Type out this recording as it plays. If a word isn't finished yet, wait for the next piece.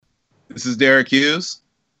This is Derek Hughes.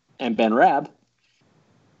 And Ben Rabb.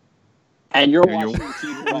 And you're watching the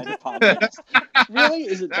TV Writer Podcast. Really?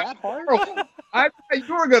 Is it that hard? I thought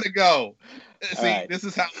you were going to go. See, right. This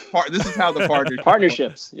is how the partnership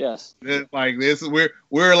partnerships. Yes. Like this,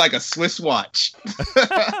 we're like a Swiss watch.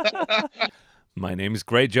 My name is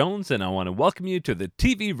Gray Jones, and I want to welcome you to the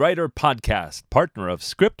TV Writer Podcast, partner of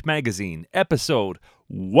Script Magazine, episode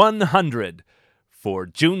 100 for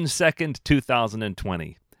June 2nd,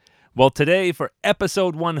 2020. Well, today, for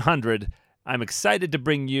episode 100, I'm excited to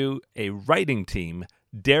bring you a writing team,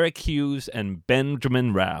 Derek Hughes and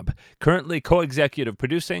Benjamin Rabb, currently co-executive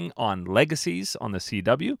producing on Legacies on the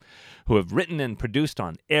CW, who have written and produced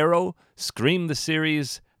on Arrow, Scream the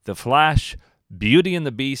Series, The Flash, Beauty and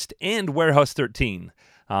the Beast, and Warehouse 13.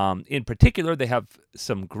 In particular, they have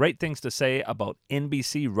some great things to say about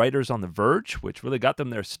NBC Writers on the Verge, which really got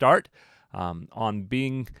them their start on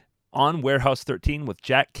being on Warehouse 13 with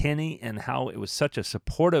Jack Kenny and how it was such a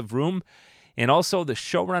supportive room, and also the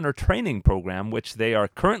showrunner training program, which they are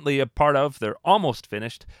currently a part of. They're almost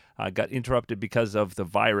finished. Got interrupted because of the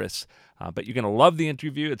virus. But you're going to love the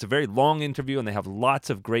interview. It's a very long interview, and they have lots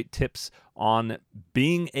of great tips on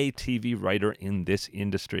being a TV writer in this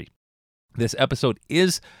industry. This episode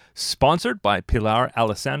is sponsored by Pilar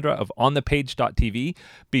Alessandra of OnThePage.tv.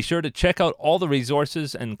 Be sure to check out all the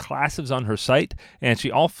resources and classes on her site, and she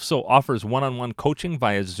also offers one-on-one coaching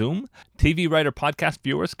via Zoom. TV Writer Podcast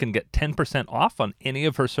viewers can get 10% off on any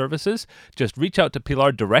of her services. Just reach out to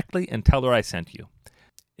Pilar directly and tell her I sent you.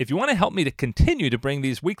 If you want to help me to continue to bring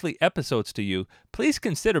these weekly episodes to you, please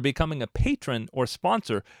consider becoming a patron or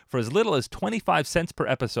sponsor for as little as 25 cents per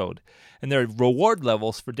episode. And there are reward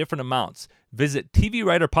levels for different amounts. Visit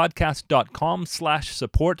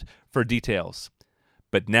tvwriterpodcast.com/support for details.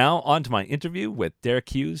 But now on to my interview with Derek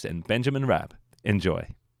Hughes and Benjamin Rabb. Enjoy.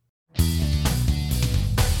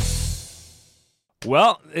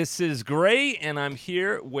 Well, this is Gray, and I'm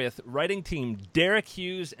here with writing team Derek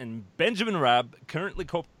Hughes and Benjamin Rabb, currently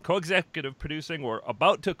co-executive producing or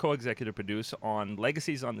about to co-executive produce on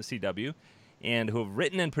Legacies on the CW, and who have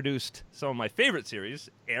written and produced some of my favorite series,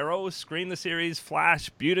 Arrow, Scream the Series,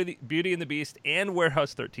 Flash, Beauty and the Beast, and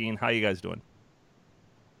Warehouse 13. How you guys doing?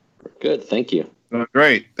 Good, thank you.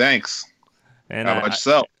 Great, thanks. And how about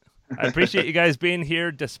yourself? I appreciate you guys being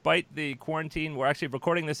here despite the quarantine. We're actually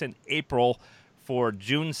recording this in April for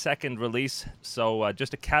June 2nd release. So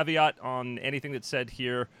just a caveat on anything that's said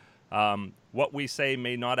here. What we say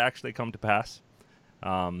may not actually come to pass.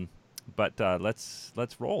 But let's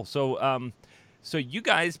roll. So you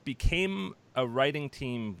guys became a writing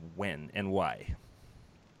team when and why?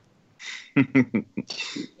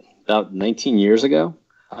 About 19 years ago.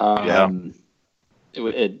 Yeah.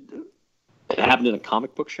 It happened in a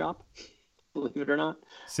comic book shop, believe it or not.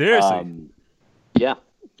 Seriously? Yeah.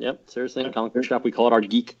 Yep, seriously, in a comic book shop. We call it our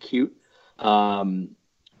Geek Cute. I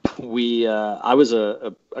was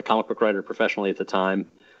a comic book writer professionally at the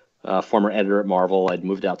time, former editor at Marvel. I'd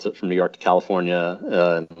moved out from New York to California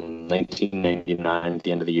in 1999 at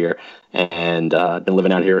the end of the year, and been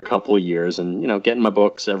living out here a couple of years, and getting my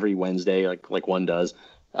books every Wednesday, like one does,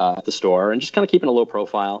 at the store, and just kind of keeping a low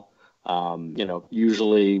profile.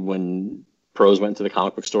 Usually when pros went to the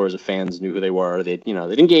comic book stores, if fans knew who they were, they'd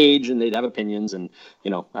engage and they'd have opinions. And,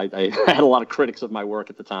 I had a lot of critics of my work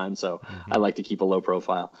at the time, so I like to keep a low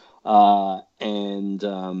profile. And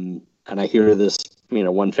I hear this,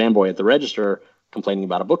 one fanboy at the register complaining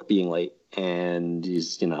about a book being late. And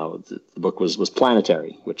he's, the book was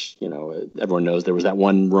Planetary, which, everyone knows there was that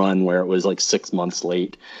one run where it was like 6 months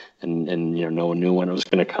late and no one knew when it was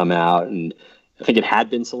going to come out. And I think it had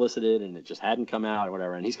been solicited and it just hadn't come out or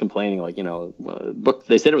whatever. And he's complaining book,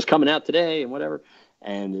 they said it was coming out today and whatever.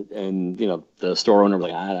 And the store owner was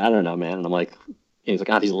like, I don't know, man. And I'm like, he's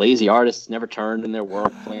like, these lazy artists never turned in their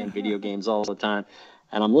work, playing video games all the time.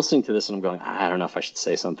 And I'm listening to this and I'm going, I don't know if I should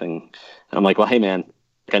say something. And I'm like, well, hey man,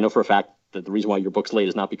 I know for a fact that the reason why your book's late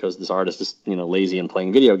is not because this artist is, lazy and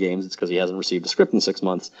playing video games. It's because he hasn't received a script in 6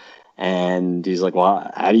 months. And he's like, well,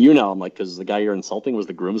 how do you know? I'm like, because the guy you're insulting was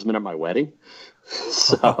the groomsman at my wedding.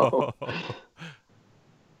 So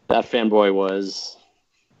that fanboy was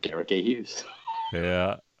Derek A. Hughes.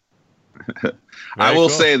 Yeah. I will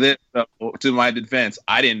say that to my defense,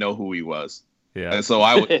 I didn't know who he was. Yeah. And so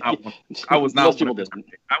I was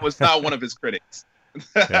not one of his critics.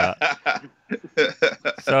 Yeah.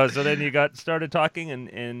 So then you got started talking,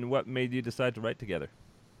 and what made you decide to write together?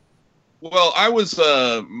 Well, I was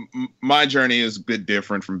my journey is a bit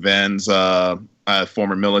different from Ben's.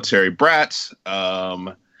 Former military brat.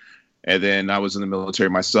 And then I was in the military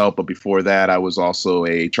myself, but before that, I was also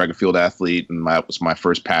a track and field athlete, and that was my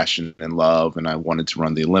first passion and love. And I wanted to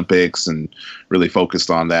run the Olympics and really focused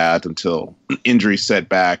on that until injury set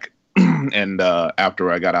back. And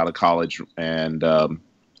after I got out of college, and I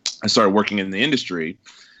started working in the industry.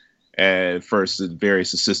 At first, at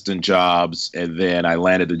various assistant jobs, and then I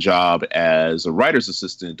landed a job as a writer's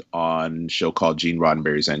assistant on a show called Gene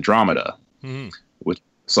Roddenberry's Andromeda, which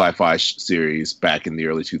sci-fi series back in the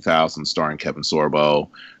early 2000s, starring Kevin Sorbo,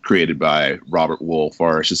 created by Robert Wolfe,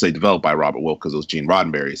 or I should say developed by Robert Wolfe because it was Gene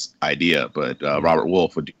Roddenberry's idea. But Robert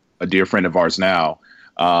Wolfe, a dear friend of ours now,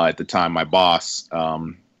 at the time my boss,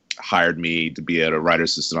 hired me to be a writer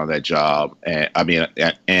assistant on that job.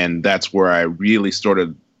 And that's where I really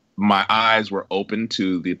started. My eyes were open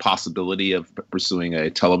to the possibility of pursuing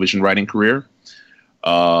a television writing career.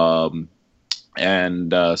 So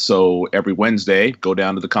every Wednesday, go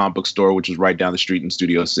down to the comic book store, which is right down the street in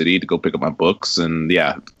Studio City, to go pick up my books. And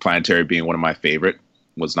yeah, Planetary being one of my favorite,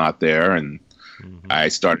 was not there. And I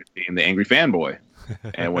started being the angry fanboy.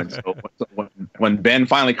 And when Ben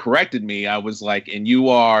finally corrected me, I was like, and you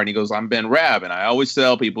are, and he goes, I'm Ben Rabb. And I always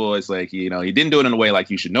tell people, it's like, he didn't do it in a way like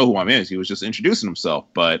you should know who I'm is. He was just introducing himself.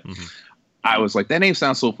 But I was like, that name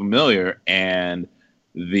sounds so familiar. And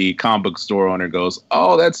the comic book store owner goes,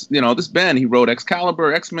 oh, that's, this Ben, he wrote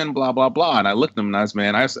Excalibur, X-Men, blah, blah, blah. And I looked at him and I was,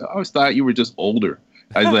 man, I always thought you were just older.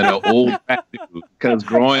 I was like an old fat dude, because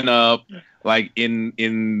growing up, like in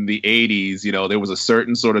the 80s, there was a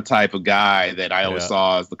certain sort of type of guy that I always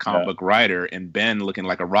saw as the comic book writer, and Ben looking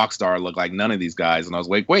like a rock star looked like none of these guys. And I was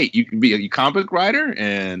like, wait, you can be a comic book writer?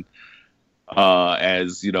 And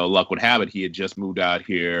as luck would have it, he had just moved out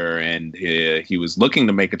here, and he was looking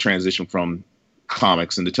to make a transition from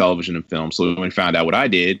comics into television and film. So when we found out what I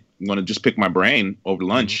did, I'm going to just pick my brain over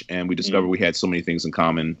lunch, and we discovered we had so many things in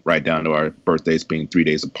common, right down to our birthdays being 3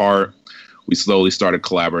 days apart. We slowly started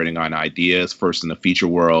collaborating on ideas, first in the feature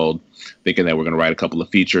world, thinking that we're going to write a couple of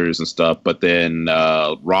features and stuff. But then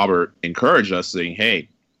Robert encouraged us, saying, hey,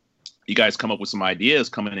 you guys come up with some ideas,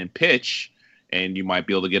 come in and pitch, and you might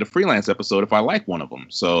be able to get a freelance episode if I like one of them.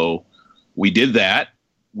 So we did that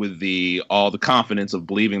with all the confidence of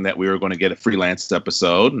believing that we were going to get a freelance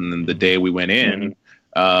episode. And then the day we went in,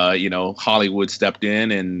 Hollywood stepped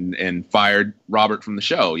in and fired Robert from the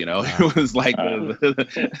show. It was like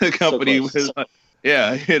the company was, it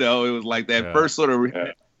was like that first sort of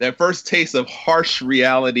that first taste of harsh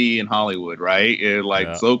reality in Hollywood, right?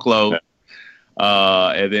 So close.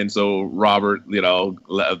 And then so Robert,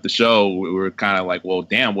 left the show. We were kind of like, well,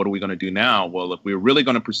 damn, what are we going to do now? Well, if we're really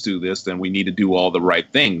going to pursue this, then we need to do all the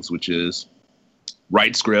right things, which is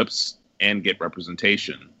write scripts and get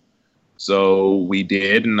representation. So we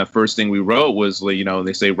did, and the first thing we wrote was,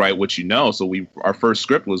 they say write what you know. So our first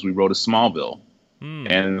script was we wrote a Smallville,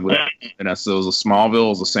 and so it was a Smallville,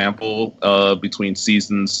 was a sample between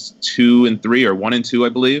seasons 2 and 3, or 1 and 2, I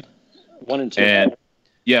believe. 1 and 2. And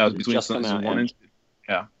yeah, it was between seasons 1 and 2.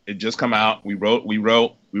 Yeah, it just come out. We wrote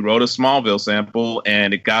a Smallville sample,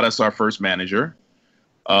 and it got us our first manager.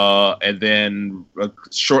 And then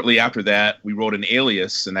shortly after that, we wrote an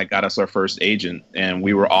Alias, and that got us our first agent. And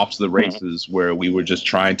we were off to the races, where we were just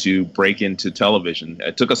trying to break into television.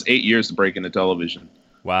 It took us 8 years to break into television.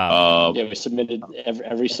 Wow. We submitted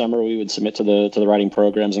every summer. We would submit to the writing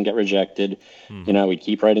programs and get rejected. We'd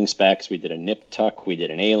keep writing specs. We did a Nip Tuck. We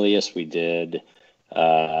did an Alias. We did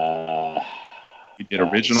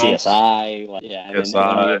original CSI.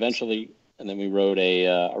 And then we wrote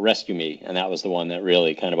a Rescue Me, and that was the one that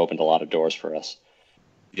really kind of opened a lot of doors for us.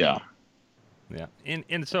 Yeah.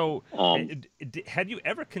 And so, had you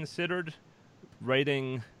ever considered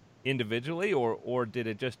writing individually, or did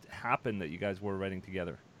it just happen that you guys were writing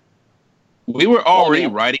together? We were already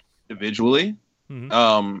writing individually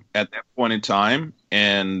at that point in time,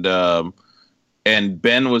 and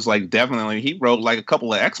Ben was like, definitely, he wrote like a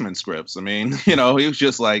couple of X-Men scripts. I mean, he was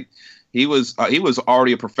just like, he was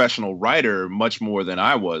already a professional writer, much more than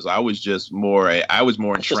I was. I was just more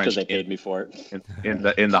entrenched because they paid me for it in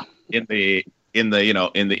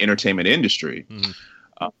the entertainment industry.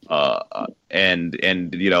 And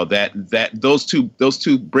those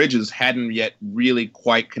two bridges hadn't yet really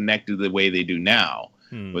quite connected the way they do now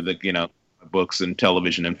with the books and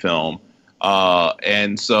television and film.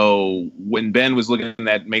 And so when Ben was looking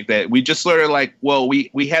at make that, we just sort of like, well,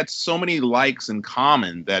 we had so many likes in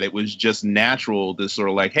common that it was just natural to sort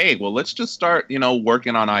of like, hey, well, let's just start,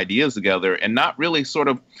 working on ideas together, and not really sort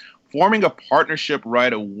of forming a partnership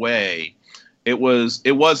right away. It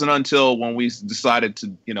wasn't until when we decided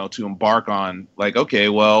to embark on, like, okay,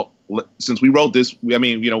 well, since we wrote this, we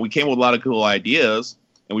came with a lot of cool ideas,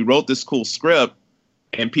 and we wrote this cool script.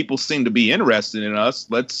 and people seem to be interested in us.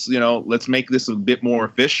 Let's make this a bit more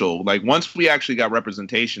official. Like once we actually got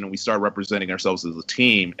representation and we started representing ourselves as a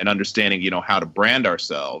team and understanding, how to brand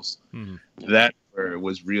ourselves, that where it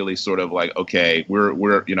was really sort of like, okay,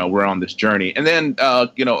 we're on this journey. And then,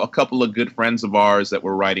 a couple of good friends of ours that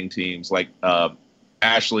were writing teams like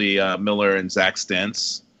Ashley Miller and Zach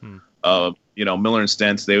Stentz. Miller and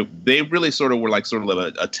Stentz, they really sort of were like sort of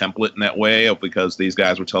a template in that way, because these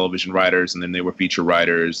guys were television writers and then they were feature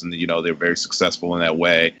writers, and they were very successful in that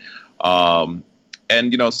way.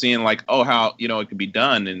 And seeing like, oh, how it could be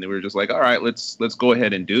done, and they were just like, all right, let's go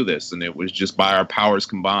ahead and do this, and it was just by our powers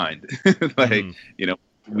combined,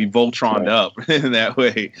 we Voltroned up in that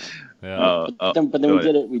way. Yeah. But then we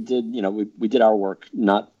did it. We did, we did our work,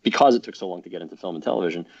 not because it took so long to get into film and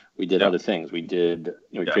television. We did other things. We did,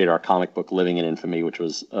 we created our comic book, Living in Infamy, which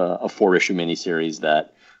was a 4-issue miniseries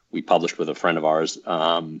that we published with a friend of ours.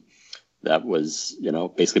 That was,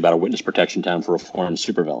 basically about a witness protection town for reformed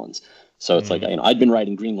supervillains. So it's like, I'd been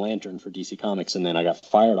writing Green Lantern for DC Comics, and then I got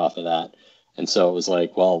fired off of that. And so it was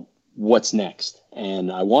like, well, what's next?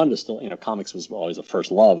 And I wanted to still, comics was always a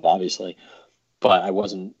first love, obviously, but I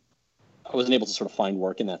wasn't able to sort of find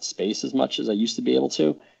work in that space as much as I used to be able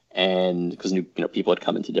to. And because people had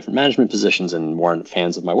come into different management positions and weren't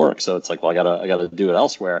fans of my work. So it's like, well, I gotta do it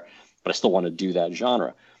elsewhere, but I still want to do that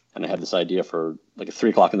genre. And I had this idea for like at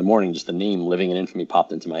 3:00 in the morning, just the name Living in Infamy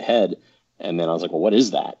popped into my head. And then I was like, well, what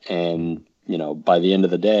is that? And, by the end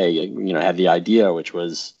of the day, I had the idea, which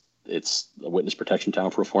was, it's a witness protection town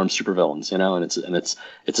for reformed supervillains, and it's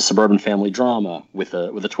a suburban family drama with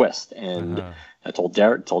a twist. And I told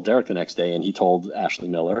Derek the next day, and he told Ashley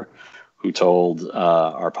Miller, who told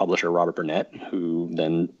our publisher Robert Burnett, who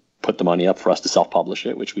then put the money up for us to self-publish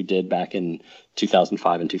it, which we did back in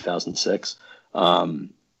 2005 and 2006,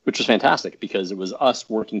 which was fantastic because it was us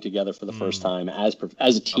working together for the first time as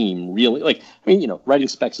a team. Really, writing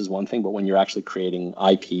specs is one thing, but when you're actually creating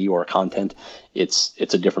IP or content, it's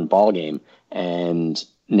a different ballgame. And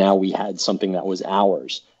now we had something that was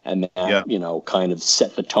ours, and that kind of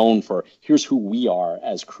set the tone for here's who we are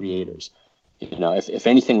as creators. If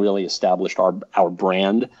anything really established our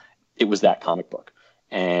brand, it was that comic book,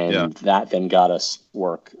 and that then got us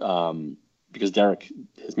work. Because Derek,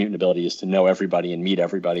 his mutant ability is to know everybody and meet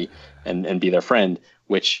everybody and be their friend,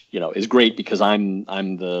 which is great because I'm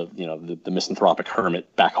the misanthropic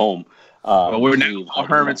hermit back home. Well, we're now all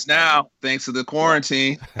hermits now, thanks to the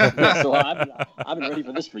quarantine. So I've been ready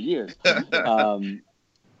for this for years.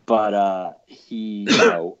 But he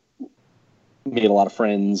made a lot of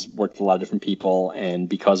friends, worked with a lot of different people, and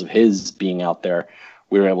because of his being out there,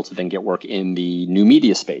 we were able to then get work in the new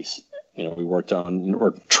media space. We worked on,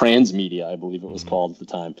 or transmedia, I believe it was called at the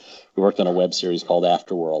time. We worked on a web series called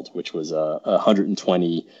Afterworld, which was a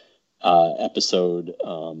 120 episode.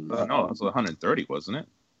 No, it was 130, wasn't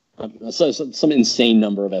it? So some insane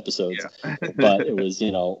number of episodes, but it was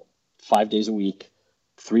 5 days a week,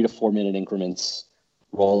 3 to 4 minute increments,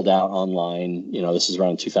 rolled out online. This is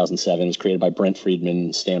around 2007. It was created by Brent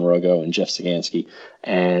Friedman, Stan Rogo, and Jeff Sagansky,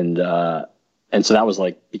 and so that was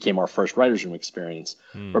became our first writer's room experience,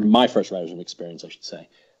 or my first writer's room experience, I should say.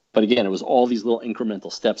 But again, it was all these little incremental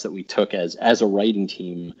steps that we took as a writing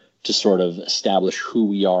team to sort of establish who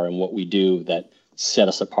we are and what we do that set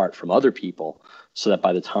us apart from other people, so that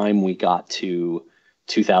by the time we got to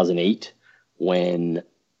 2008, when,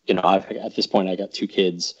 at this point I got 2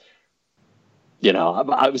 kids,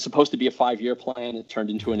 I was supposed to be a 5-year plan. It turned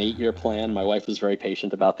into an 8-year plan. My wife was very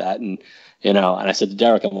patient about that. And, and I said to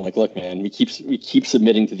Derek, I'm like, look, man, we keep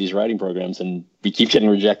submitting to these writing programs and we keep getting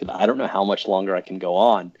rejected. I don't know how much longer I can go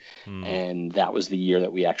on. And that was the year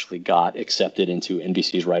that we actually got accepted into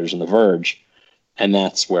NBC's Writers on the Verge. And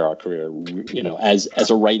that's where our career, as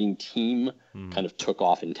a writing team kind of took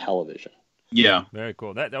off in television. Yeah. Very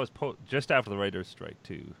cool. That was just after the writer's strike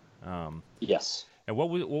too. Yes. And what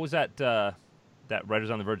was that Writers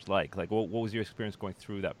on the Verge like? What was your experience going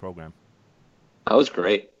through that program? That was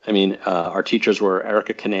great. I mean, our teachers were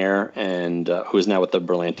Erica Kinnair, and who is now with the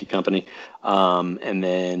Berlanti Company, and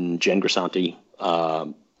then Jen Grisanti,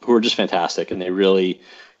 who were just fantastic. And they really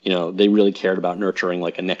cared about nurturing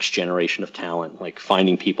a next generation of talent,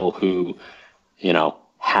 finding people who,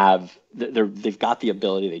 they've got the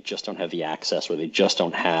ability, they just don't have the access, or they just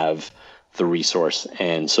don't have the resource.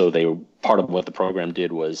 And so part of what the program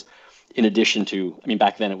did was, in addition to,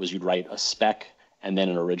 back then it was you'd write a spec and then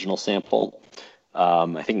an original sample.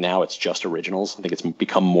 I think now it's just originals. I think it's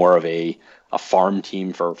become more of a farm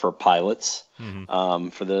team for pilots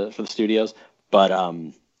for the studios. But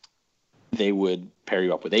they would pair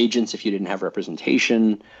you up with agents if you didn't have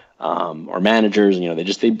representation, or managers.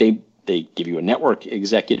 They They give you a network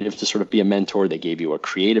executive to sort of be a mentor. They gave you a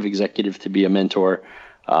creative executive to be a mentor.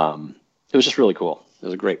 It was just really cool. It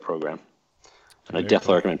was a great program. And I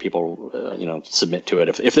definitely recommend people, submit to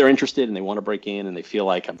it if they're interested and they want to break in and they feel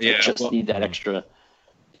like I just need that extra.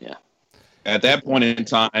 Yeah. At that point in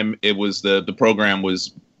time, it was the program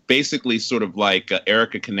was basically sort of like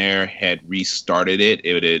Erica Knair had restarted it.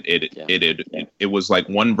 It was like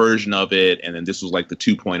one version of it, and then this was like the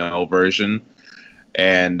 2.0 version.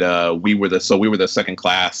 And we were the second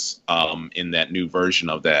class in that new version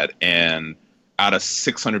of that. And out of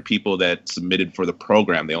 600 people that submitted for the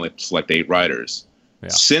program, they only select 8 writers. Yeah.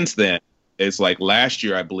 Since then, it's like last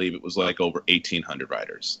year, I believe it was like over 1,800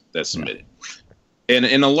 writers that submitted. Yeah. And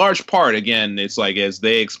in a large part, again, it's like, as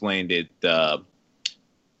they explained it, the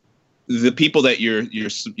people that you're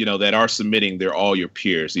that are submitting, they're all your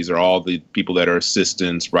peers. These are all the people that are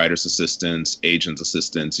assistants, writers assistants, agents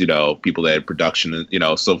assistants, people that are production,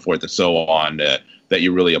 so forth and so on, that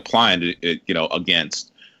you're really applying to,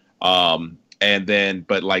 against. And then,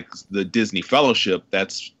 but like the Disney Fellowship,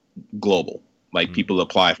 that's global. Like people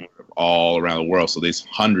apply from all around the world. So there's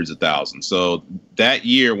hundreds of thousands. So that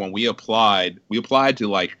year when we applied to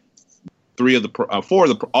like all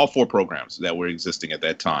 4 programs that were existing at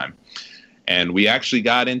that time. And we actually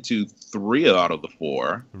got into 3 out of the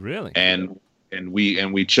 4. Really? And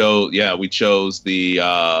we chose the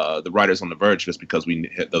Writers on the Verge just because we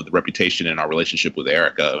had the reputation and our relationship with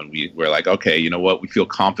Erica, and we were like, okay, you know what, we feel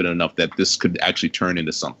confident enough that this could actually turn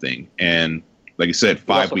into something. And like you said,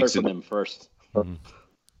 5 weeks in them first. Mm-hmm.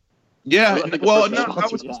 Yeah, well, no, I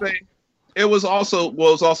was saying it was also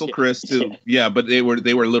Chris too. Yeah, but they were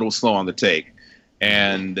a little slow on the take.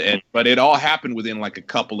 And but it all happened within like a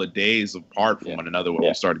couple of days apart from one another when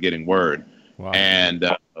we started getting word. Wow. And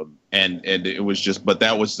it was just, but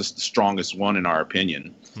that was just the strongest one in our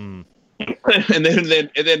opinion. And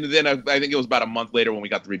then I think it was about a month later when we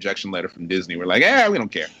got the rejection letter from Disney. We're like, we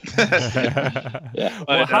don't care. Yeah.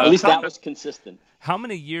 Well, at least that was consistent. How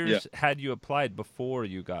many years had you applied before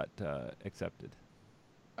you got accepted?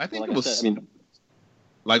 I think it was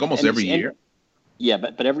like almost every year. Yeah,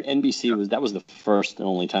 but every NBC that was the first and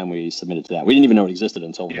only time we submitted to that. We didn't even know it existed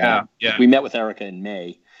until we met with Erica in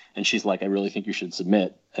May, and she's like, I really think you should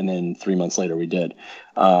submit. And then 3 months later, we did.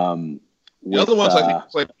 The other ones, I think,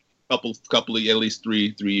 it's like couple of at least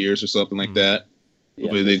 3 years or something like that.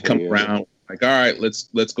 Yeah, where they'd come around like, all right,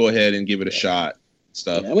 let's go ahead and give it a shot.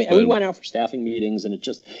 Stuff. Yeah, we went out for staffing meetings, and it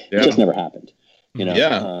just never happened. We were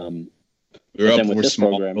up for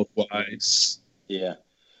small twice. Yeah.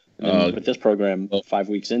 And with this program, 5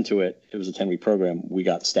 weeks into it, it was a 10-week program. We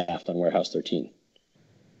got staffed on Warehouse 13.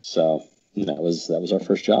 So that was our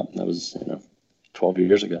first job. That was 12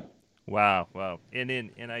 years ago. Wow. And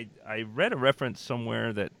I read a reference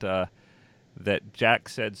somewhere that Jack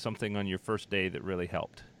said something on your first day that really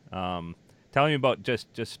helped. Tell me about just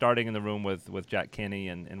starting in the room with Jack Kenny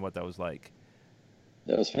and what that was like.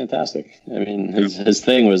 That was fantastic. I mean, his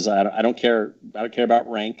thing was, I don't care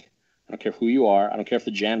about rank. I don't care who you are. I don't care if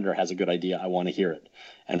the janitor has a good idea. I want to hear it.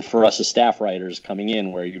 And for us as staff writers coming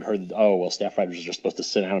in, where you'd heard, staff writers are just supposed to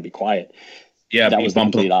sit down and be quiet. Yeah, that was the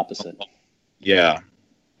complete opposite. Yeah,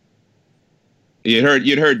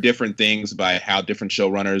 you'd heard different things about how different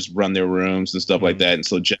showrunners run their rooms and stuff like that. And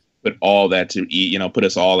so Jack put all that to put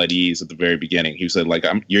us all at ease at the very beginning. He said, like,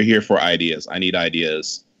 you're here for ideas. I need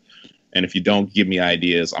ideas. And if you don't give me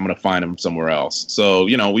ideas, I'm going to find them somewhere else. So,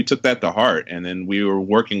 we took that to heart. And then we were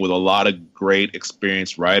working with a lot of great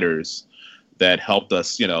experienced writers that helped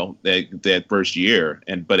us, that first year.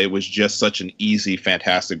 But it was just such an easy,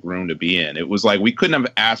 fantastic room to be in. It was like we couldn't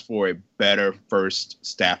have asked for a better first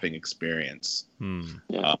staffing experience.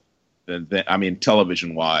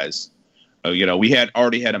 Television-wise. We had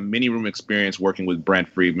already had a mini room experience working with Brent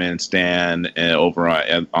Friedman, Stan, over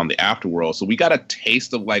on the Afterworld. So we got a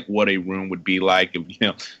taste of like what a room would be like, if,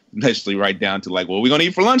 especially right down to like, what are we going to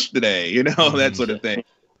eat for lunch today? That sort of thing.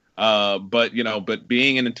 But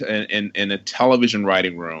being in a television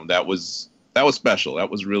writing room, that was special. That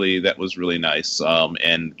was really nice.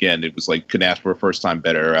 And again, it was like, couldn't ask for a first time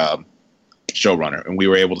better showrunner, and we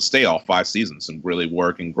were able to stay all 5 seasons and really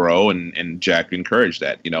work and grow, and Jack encouraged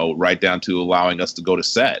that, right down to allowing us to go to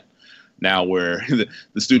set now, where the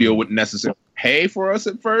studio wouldn't necessarily pay for us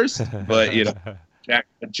at first, but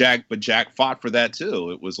Jack fought for that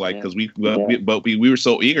too. It was like, because we were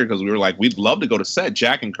so eager, because we were like, we'd love to go to set.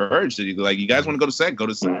 Jack encouraged it. Like, you guys want to go to set, go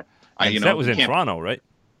to set. That was in Toronto, right?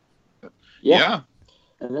 Yeah.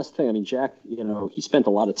 And that's the thing. I mean, Jack, he spent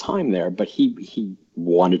a lot of time there, but he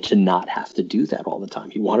wanted to not have to do that all the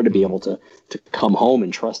time. He wanted to be able to come home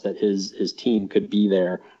and trust that his team could be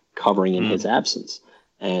there covering in his absence.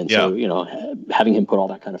 And so, having him put all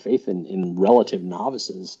that kind of faith in relative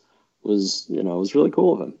novices was really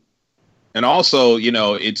cool of him. And also,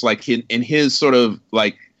 it's like in his sort of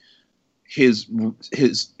like his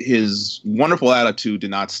wonderful attitude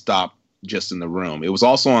did not stop just in the room. It was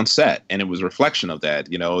also on set, and it was a reflection of that.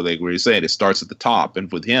 Like where you said, it starts at the top,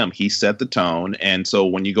 and with him, he set the tone. And so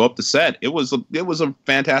when you go up the set, it was a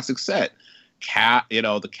fantastic set.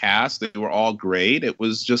 The cast, they were all great. It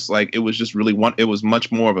was just really it was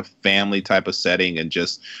much more of a family type of setting, and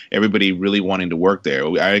just everybody really wanting to work there.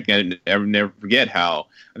 I can never forget how,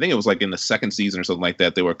 I think it was like in the second season or something like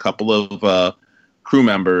that, there were a couple of crew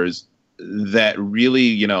members that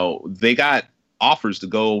really, they got offers to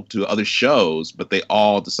go to other shows, but they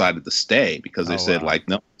all decided to stay because they said, like,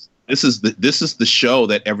 no, this is the show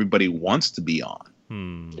that everybody wants to be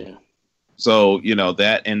on. Yeah. So,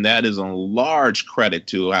 that is a large credit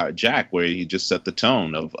to Jack, where he just set the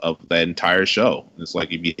tone of that entire show. It's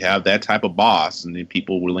like, if you have that type of boss and then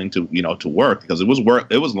people willing to, to work, because it was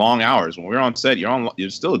long hours. When we were on set, you're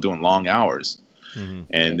still doing long hours. Mm-hmm.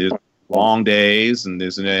 And there's long days, and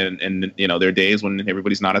there are days when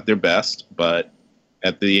everybody's not at their best, but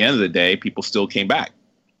at the end of the day, people still came back.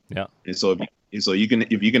 Yeah. And so if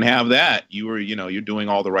you can have that, you're doing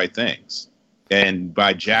all the right things. And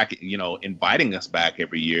by Jack, inviting us back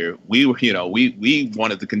every year, we were, we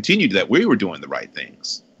wanted to continue that. We were doing the right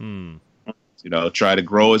things. Try to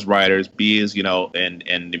grow as writers, be as, and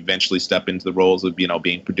eventually step into the roles of,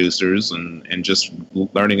 being producers and just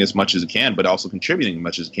learning as much as you can, but also contributing as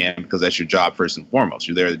much as you can, because that's your job first and foremost.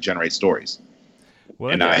 You're there to generate stories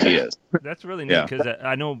and ideas. That's really neat, because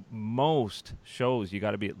I know most shows you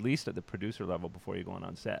got to be at least at the producer level before you're going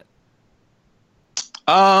on set.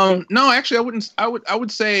 No, actually, I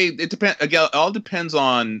would say it depends. Again, it all depends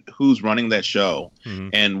on who's running that show, mm-hmm.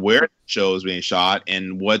 and where the show is being shot,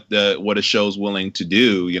 and what a show's willing to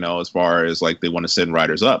do. As far as like they want to send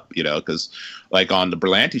writers up. Because like on the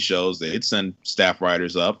Berlanti shows, they'd send staff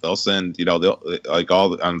writers up. They'll send,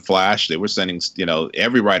 on Flash, they were sending.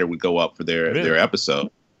 Every writer would go up for their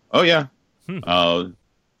episode. Oh yeah.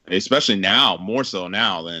 Especially now, more so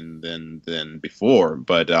now than before.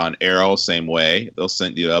 But on Arrow, same way. They'll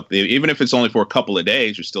send you up. Even if it's only for a couple of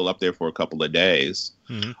days, you're still up there for a couple of days.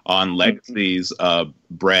 Mm-hmm. On Legacies,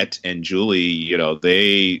 Brett and Julie,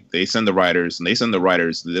 they send the writers, and they send the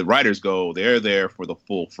writers. The writers go, they're there for the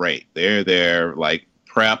full freight. They're there, like,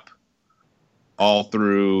 prep all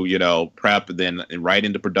through, prep, then right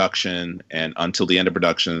into production, and until the end of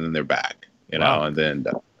production, and they're back, Wow. And then,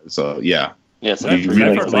 so, yeah. Yeah, so I've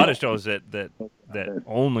heard a lot of shows that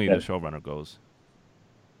only the showrunner goes.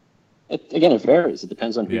 It varies. It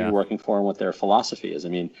depends on who you're working for and what their philosophy is. I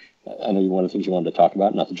mean, I know one of the things you wanted to talk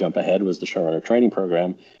about, not to jump ahead, was the showrunner training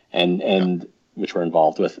program, and which we're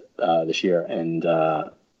involved with this year. And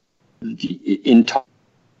in talking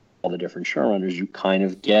to all the different showrunners, you kind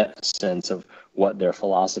of get a sense of what their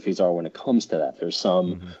philosophies are when it comes to that. There's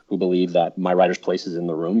some mm-hmm. who believe that my writer's place is in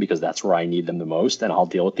the room because that's where I need them the most, and I'll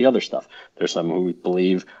deal with the other stuff. There's some who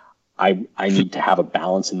believe I need to have a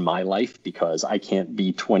balance in my life because I can't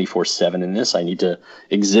be 24/7 in this. I need to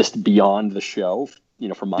exist beyond the show,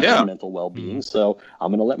 for my own mental well-being. Mm-hmm. So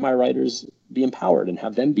I'm going to let my writers be empowered and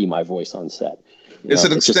have them be my voice on set. It's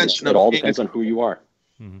an extension of it. All depends on who you are.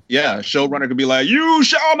 Mm-hmm. Yeah, a showrunner could be like, "You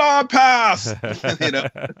shall not pass." Like,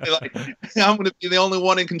 I'm going to be the only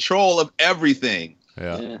one in control of everything.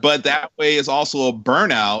 Yeah. But that way is also a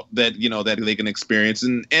burnout that that they can experience,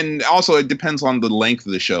 and also it depends on the length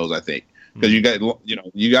of the shows, I think, because you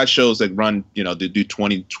got shows that run they do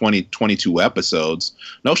 20, 22 episodes.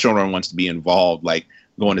 No showrunner wants to be involved like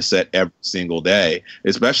going to set every single day,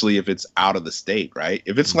 especially if it's out of the state, right?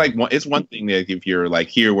 If it's like it's one thing that if you're like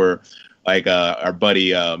here where like our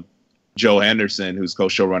buddy Joe Henderson, who's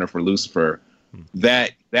co-showrunner for Lucifer,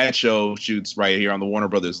 that show shoots right here on the Warner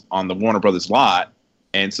Brothers lot,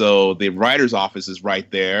 and so the writer's office is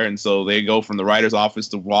right there, and so they go from the writer's office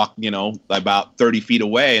to walk about 30 feet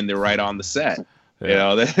away, and they're right on the set.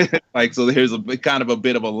 Like, so there's a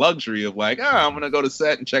bit of a luxury of like, I'm gonna go to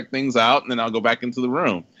set and check things out, and then I'll go back into the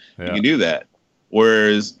room. You can do that.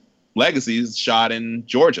 Whereas Legacy is shot in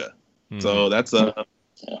Georgia, so that's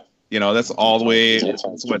that's all the way.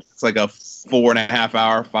 It's like a 4.5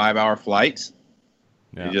 hour, 5 hour flight.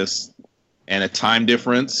 Yeah. And a time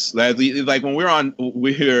difference. That like when we're on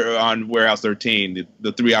Warehouse 13,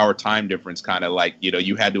 the 3 hour time difference kind of like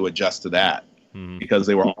you had to adjust to that because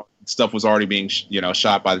stuff was already being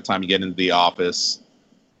shot by the time you get into the office.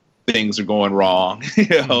 Things are going wrong,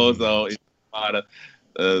 So it's a lot of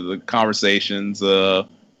the conversations.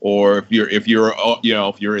 Or if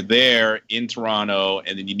you're there in Toronto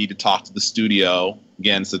and then you need to talk to the studio,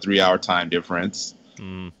 Again, it's a 3-hour time difference.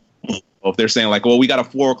 Well, if they're saying like, well, we got a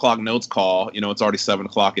 4:00 notes call, it's already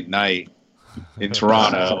 7:00 at night in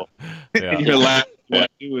Toronto. Your last one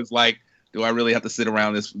is like, do I really have to sit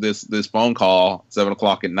around this phone call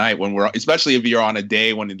 7:00 at night when especially if you're on a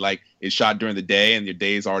day when it's shot during the day and your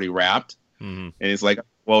day is already wrapped, and it's like,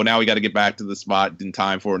 well, now we got to get back to the spot in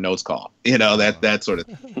time for a notes call. That sort of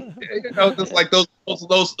thing. Just like those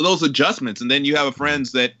adjustments, and then you have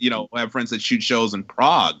friends that shoot shows in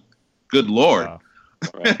Prague. Good Lord. Wow.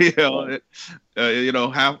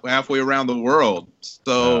 Halfway around the world.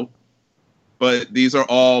 So, but these are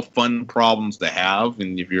all fun problems to have,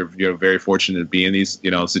 and if you're very fortunate to be in these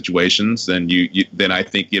situations, then then I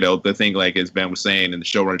think the thing, like as Ben was saying in the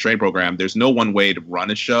showrunner training program, there's no one way to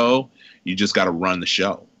run a show. You just got to run the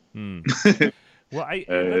show. Well,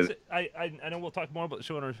 I know we'll talk more about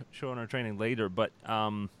showrunner training later, but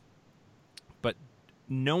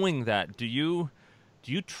knowing that, do you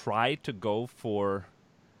try to go for,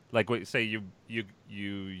 like, say you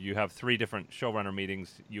have 3 different showrunner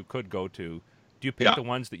meetings you could go to? Do you pick the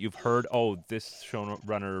ones that you've heard? Oh, this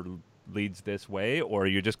showrunner leads this way, or are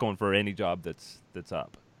you just going for any job that's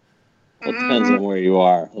up? Well, it depends on where you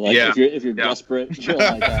are. Like if you're desperate, you're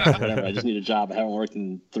like, whatever. I just need a job. I haven't worked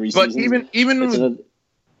in 3 seasons. But even you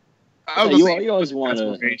always want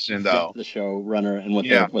to the showrunner and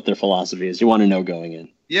what their philosophy is. You want to know going in.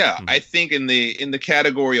 Yeah, I think in the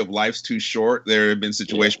category of life's too short, there have been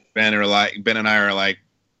situations Ben and I are like,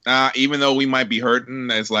 even though we might be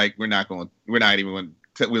hurting, it's like we'll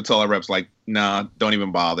tell our reps like, nah, don't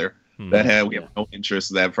even bother. We have no interest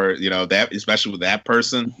in that that especially with that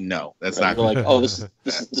person. No, that's not. We're like, oh, this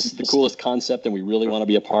is the coolest concept, and we really want to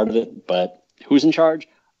be a part of it. But who's in charge?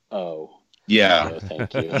 Oh, yeah, no,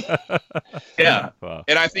 thank you. Yeah, wow.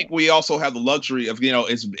 And I think we also have the luxury of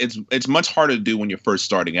it's much harder to do when you're first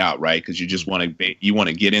starting out, right? Because you just want to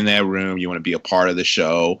get in that room, you want to be a part of the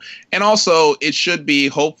show, and also it should be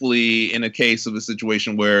hopefully in a case of a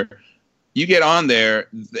situation where you get on there,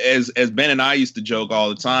 as Ben and I used to joke all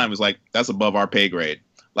the time, it's like, that's above our pay grade.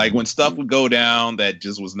 Like when stuff would go down that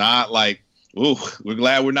just was not like, ooh, we're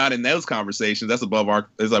glad we're not in those conversations. That's above our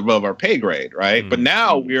pay grade, right? But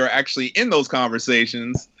now we are actually in those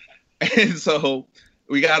conversations, and so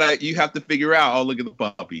you have to figure out. Oh, look at the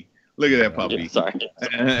puppy! Look at that puppy! Sorry,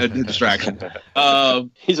 distraction.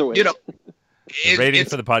 He's awake. Ratings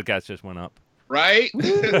for the podcast just went up. Right?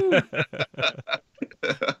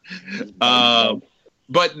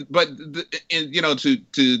 But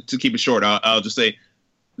to keep it short, I'll just say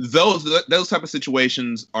those type of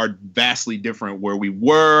situations are vastly different where we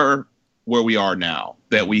were, where we are now.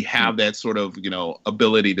 That we have that sort of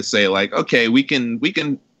ability to say like, okay, we can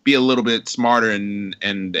be a little bit smarter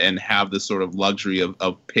and have this sort of luxury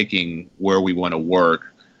of picking where we want to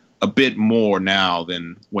work a bit more now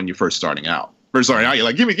than when you're first starting out. First starting out, you're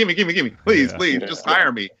like, give me, please, just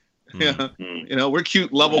hire me. We're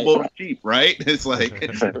cute, lovable, and cheap, right? It's like,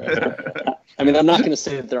 I mean, I'm not going to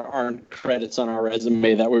say that there aren't credits on our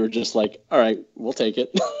resume that we were just like, all right, we'll take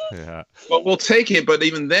it. Yeah. Well, we'll take it, but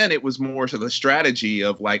even then, it was more to the strategy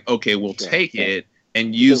of like, okay, we'll take it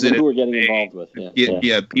and use it. Who we're getting involved with,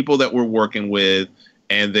 people that we're working with,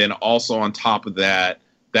 and then also on top of that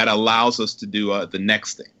allows us to do the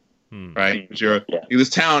next thing. Right, this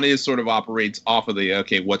town sort of operates off of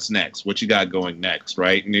the what's next? What you got going next,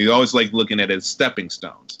 right? And you always like looking at it as stepping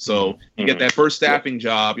stones. So you get that first staffing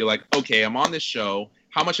job, you're like, okay, I'm on this show.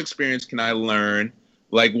 How much experience can I learn?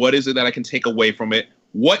 Like, what is it that I can take away from it?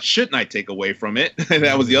 What shouldn't I take away from it?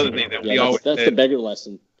 That was the other thing that we always. That's the bigger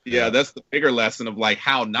lesson. Yeah, that's the bigger lesson of like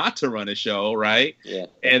how not to run a show, right? Yeah.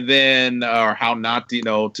 And then, or how not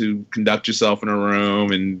to, to conduct yourself in a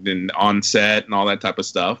room and on set and all that type of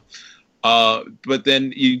stuff. But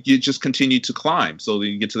then you just continue to climb. So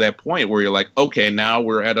you get to that point where you're like, okay, now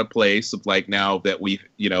we're at a place of like, now that we've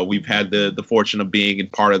had the fortune of being in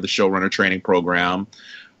part of the showrunner training program.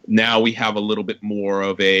 Now we have a little bit more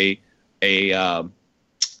of a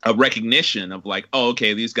recognition of like, oh,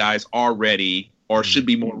 okay, these guys are ready or should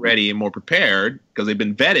be more ready and more prepared because they've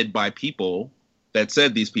been vetted by people that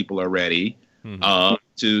said these people are ready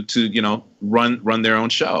to run their own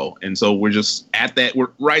show. And so we're just at that. We're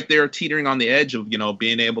right there teetering on the edge of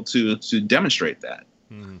being able to demonstrate that.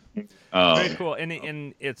 Very cool.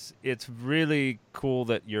 And it's really cool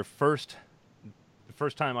that your first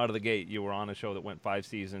time out of the gate, you were on a show that went 5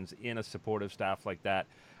 seasons in a supportive staff like that.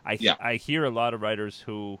 I hear a lot of writers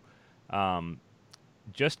who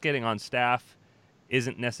just getting on staff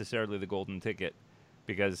isn't necessarily the golden ticket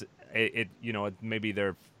because it maybe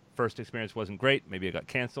their first experience wasn't great. Maybe it got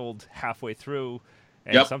canceled halfway through.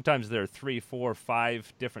 And Yep. sometimes there are 3, 4,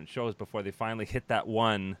 5 different shows before they finally hit that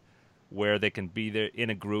one where they can be there in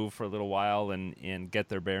a groove for a little while and get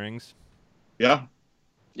their bearings. Yeah.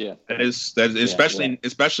 Yeah. That is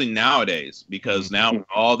especially nowadays, because now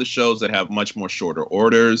all the shows that have much more shorter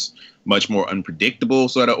orders, much more unpredictable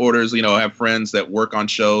sort of orders. I have friends that work on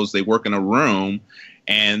shows. They work in a room,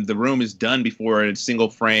 and the room is done before a single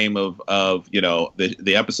frame of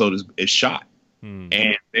the episode is shot.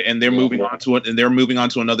 And they're moving on to it, and they're moving on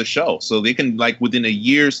to another show. So they can, like, within a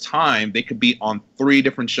year's time, they could be on 3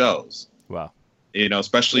 different shows. Wow.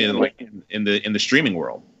 Especially in the streaming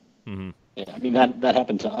world. Mm-hmm. Yeah, I mean that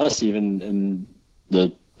happened to us even in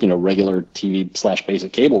the regular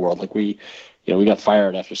TV/basic cable world. Like we got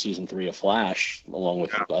fired after season 3 of Flash, along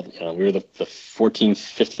with we were the 14th,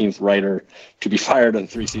 15th writer to be fired on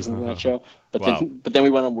 3 seasons of that show. But then we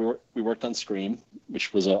went on. We worked on Scream,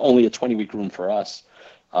 which was only a 20-week room for us.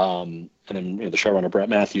 And then the showrunner Brett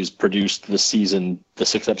Matthews produced the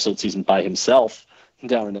 6-episode season by himself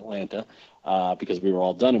down in Atlanta. Because we were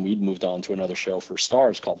all done, and we'd moved on to another show for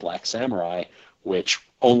Starz called Black Samurai, which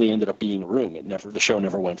only ended up being a room. The show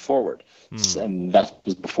never went forward. And that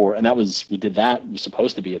was before, and we did that. It was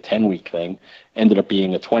supposed to be a 10-week thing, ended up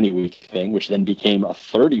being a 20-week thing, which then became a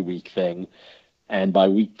 30-week thing. And by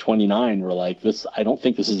week 29, we're like, I don't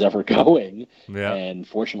think this is ever going. Yeah. And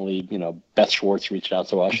fortunately, Beth Schwartz reached out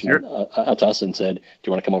to us and said, "Do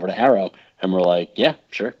you want to come over to Arrow?" And we're like, "Yeah,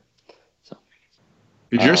 sure."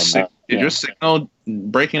 Is your signal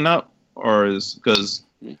breaking up, or is because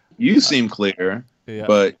you seem clear,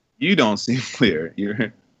 but you don't seem clear?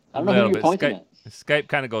 I don't know who you're pointing at. Skype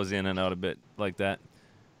kind of goes in and out a bit like that.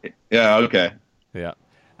 Yeah. Okay. Yeah.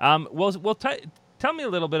 Tell me a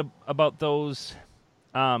little bit about those,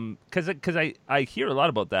 because I hear a lot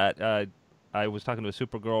about that. I was talking to a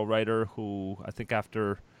Supergirl writer who I think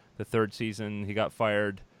after the 3rd season he got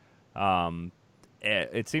fired.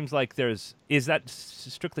 It seems like is that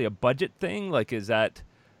strictly a budget thing? Like, is that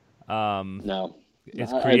no?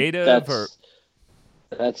 It's creative that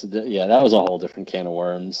was a whole different can of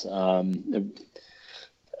worms. I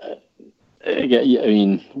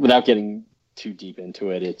mean, without getting too deep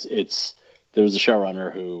into it, there was a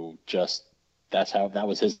showrunner who that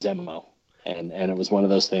was his MO, and it was one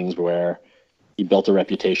of those things where he built a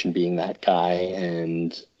reputation being that guy,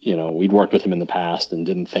 and we'd worked with him in the past and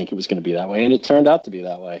didn't think it was going to be that way, and it turned out to be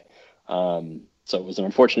that way. So it was an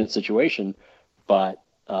unfortunate situation, but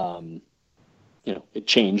it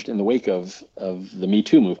changed in the wake of the Me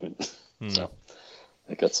Too movement. So I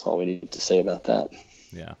think that's all we need to say about that.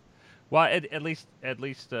 Yeah. Well, at least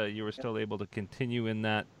you were still able to continue in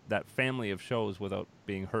that family of shows without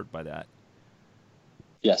being hurt by that.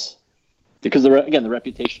 Yes, because the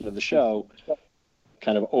reputation of the show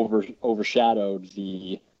kind of overshadowed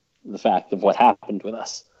the fact of what happened with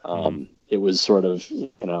us. It was sort of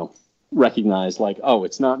recognized like, oh,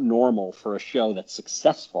 it's not normal for a show that's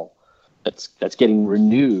successful, that's getting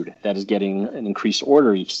renewed, that is getting an increased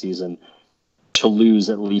order each season, to lose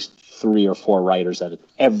at least 3 or 4 writers at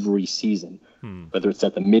every season, whether it's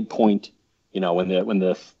at the midpoint, when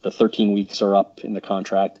the 13 weeks are up in the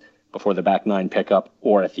contract before the back 9 pickup,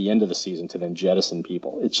 or at the end of the season to then jettison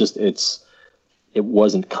people. It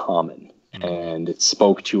wasn't common, and it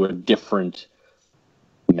spoke to a different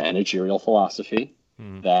managerial philosophy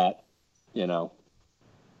that, a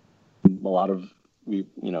lot of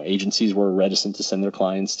agencies were reticent to send their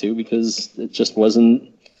clients to, because it just wasn't,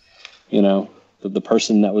 the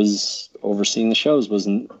person that was overseeing the shows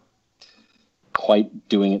wasn't quite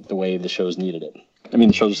doing it the way the shows needed it. I mean,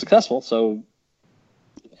 the shows are successful, so,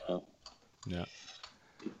 yeah.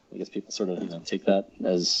 I guess people sort of take that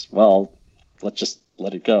as, well, let's just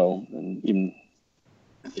let it go, and even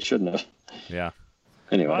they shouldn't have. Yeah.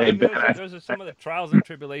 Anyway, well, those are some of the trials and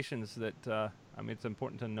tribulations that it's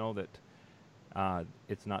important to know that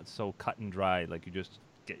it's not so cut and dry. Like, you just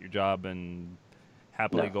get your job and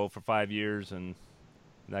happily go for 5 years and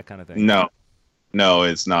that kind of thing. No,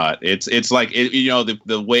 it's not. It's like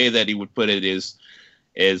the way that he would put it is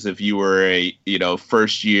if you were a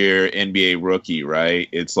first year NBA rookie, right?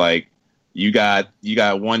 It's like you got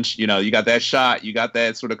one, you got that shot, you got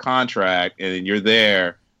that sort of contract, and you're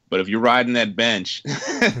there. But if you're riding that bench,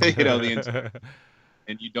 and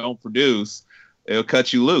you don't produce, it'll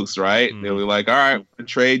cut you loose, right? They'll be like, all right, we'll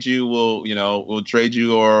trade you. We'll trade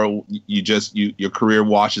you, or your career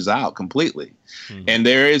washes out completely. And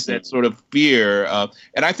there is that sort of fear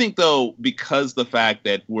and I think though, because the fact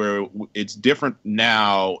that it's different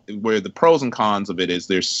now, where the pros and cons of it is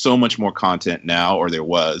there's so much more content now, or there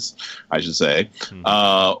was, I should say,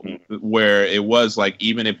 where it was like,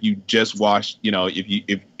 even if you just watched,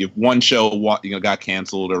 if one show got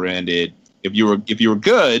canceled or ended, if you were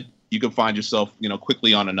good, you could find yourself,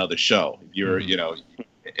 quickly on another show. If you're,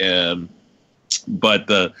 but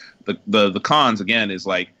the cons again is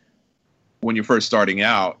like, when you're first starting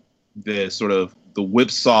out, the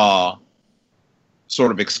whipsaw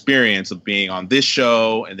sort of experience of being on this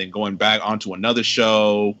show and then going back onto another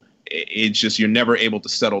show, it's just, you're never able to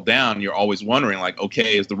settle down. You're always wondering, like,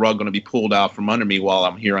 okay, is the rug going to be pulled out from under me while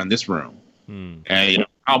I'm here on this room? And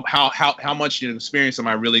how much experience am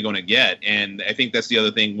I really going to get? And I think that's the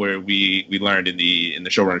other thing where we learned in the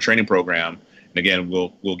showrunner training program. And again,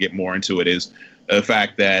 we'll get more into it, is the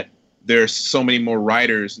fact that there's so many more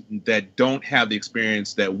writers that don't have the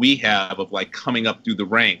experience that we have of like coming up through the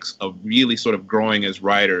ranks, of really sort of growing as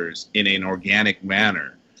writers in an organic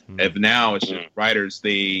manner. If now it's just writers,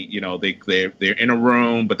 they're in a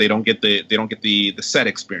room, but they don't get the set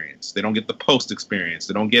experience. They don't get the post experience.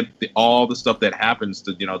 They don't get all the stuff that happens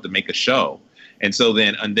to make a show. And so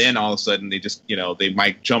then all of a sudden they just, they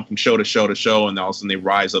might jump from show to show to show, and all of a sudden they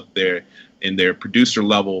rise up there in their producer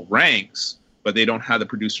level ranks, but they don't have the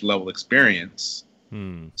producer level experience.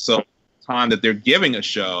 So the time that they're giving a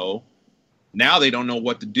show, now they don't know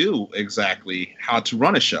what to do exactly, how to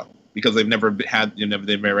run a show, because they've never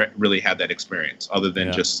really had that experience, other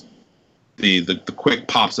than just the quick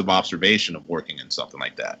pops of observation of working in something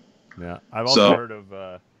like that. Yeah, I've also heard of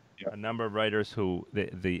a number of writers who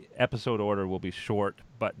the episode order will be short,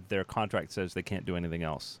 but their contract says they can't do anything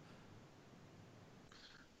else.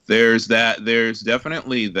 There's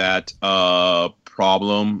definitely that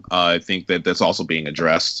problem. I think that's also being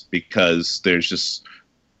addressed, because there's just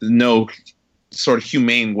no sort of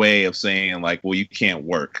humane way of saying, like, well, you can't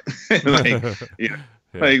work.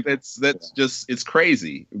 Like that's just, it's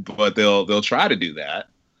crazy, but they'll try to do that.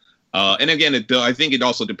 And again, I think it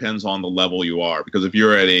also depends on the level you are, because if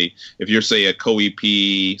you're say a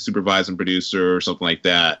co-EP, supervising producer or something like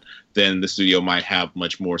that, then the studio might have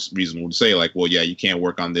much more reasonable to say, like, well, yeah, you can't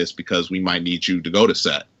work on this because we might need you to go to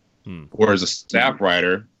set. Whereas a staff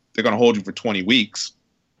writer, they're going to hold you for 20 weeks.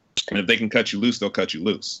 And if they can cut you loose, they'll cut you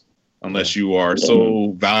loose, unless you are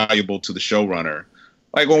so valuable to the showrunner.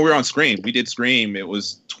 Like when we were on Scream, we did Scream, it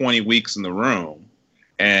was 20 weeks in the room,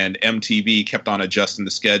 and MTV kept on adjusting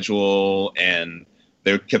the schedule, and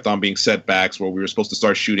there kept on being setbacks where we were supposed to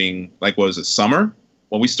start shooting, like, what was it, summer?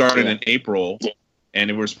 Well, we started in April, and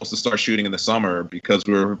we were supposed to start shooting in the summer because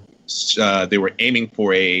they were aiming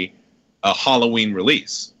for a Halloween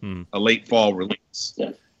release, a late fall release.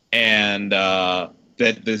 And that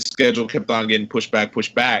the schedule kept on getting pushed back,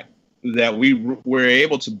 that we were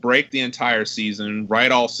able to break the entire season,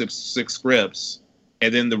 write all six scripts,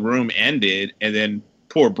 and then the room ended, and then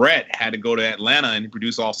poor Brett had to go to Atlanta and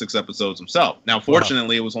produce all 6 episodes himself. Now,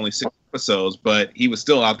 fortunately, it was only 6 episodes, but he was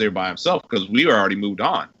still out there by himself because we were already moved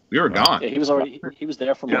on. We were gone. Yeah, he was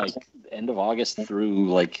there from like end of August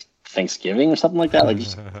through like Thanksgiving or something like that, like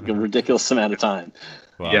just a ridiculous amount of time.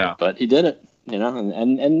 Wow. Yeah, but he did it,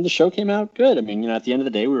 and the show came out good. I mean, at the end of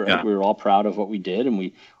the day, we were all proud of what we did, and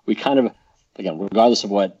we kind of, again, regardless of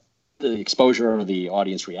what the exposure or the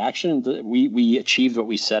audience reaction, we achieved what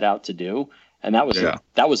we set out to do, and that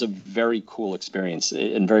was a very cool experience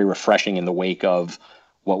and very refreshing in the wake of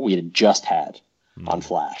what we had just had on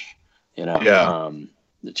Flash.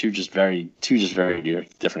 The two just very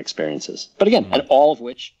different experiences. But again, and all of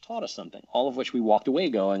which taught us something. All of which we walked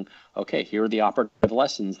away going, okay, here are the operative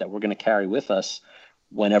lessons that we're going to carry with us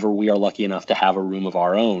whenever we are lucky enough to have a room of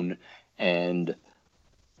our own. And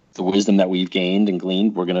the wisdom that we've gained and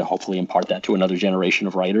gleaned, we're going to hopefully impart that to another generation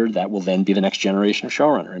of writer that will then be the next generation of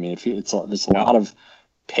showrunner. I mean, there's a lot of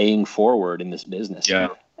paying forward in this business.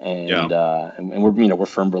 And we're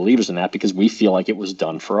firm believers in that because we feel like it was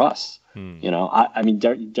done for us. I mean,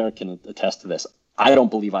 Derek can attest to this. I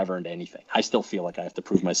don't believe I've earned anything. I still feel like I have to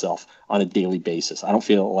prove myself on a daily basis. I don't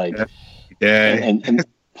feel like, and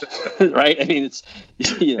right? I mean, it's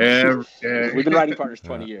we've been writing partners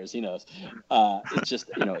 20 years. He knows. It's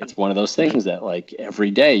just it's one of those things that like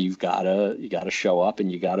every day you gotta show up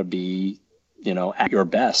and you gotta be at your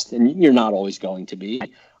best, and you're not always going to be.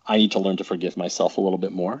 I need to learn to forgive myself a little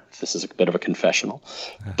bit more. This is a bit of a confessional,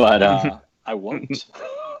 but I won't.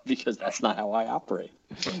 Because that's not how I operate.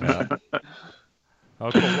 Okay,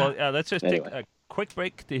 well, let's just take a quick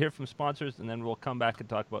break to hear from sponsors, and then we'll come back and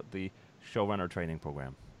talk about the showrunner training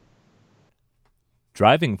program.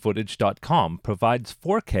 DrivingFootage.com provides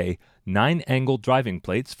 4K 9-angle driving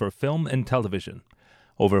plates for film and television.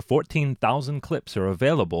 Over 14,000 clips are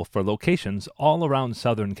available for locations all around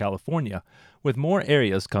Southern California, with more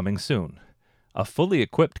areas coming soon. A fully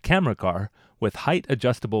equipped camera car with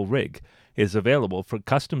height-adjustable rig is available for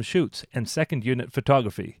custom shoots and second-unit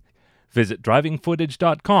photography. Visit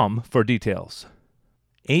DrivingFootage.com for details.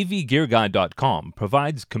 AVGearGuide.com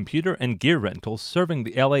provides computer and gear rentals serving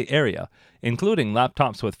the LA area, including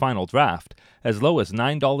laptops with Final Draft, as low as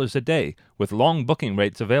 $9 a day, with long booking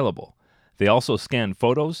rates available. They also scan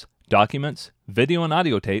photos, documents, video and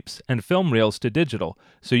audio tapes, and film reels to digital,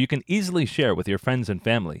 so you can easily share with your friends and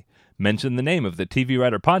family. Mention the name of the TV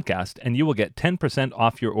Writer Podcast, and you will get 10%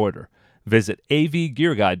 off your order. Visit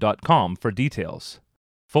avgearguide.com for details.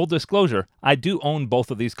 Full disclosure, I do own both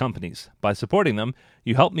of these companies. By supporting them,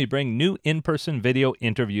 you help me bring new in-person video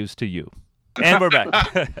interviews to you. And we're back.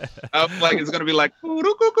 I'm like, it's going to be like, Oh,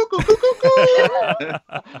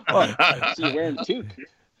 so you're wearing a toque.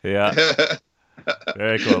 Yeah.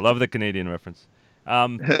 Very cool. Love the Canadian reference.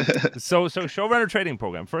 So showrunner training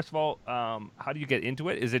program. First of all, how do you get into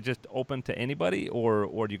it? Is it just open to anybody,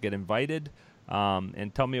 or do you get invited?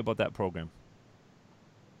 And tell me about that program.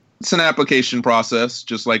 it's an application process,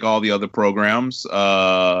 just like all the other programs.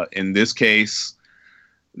 In this case,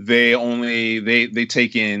 they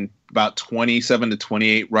take in about 27 to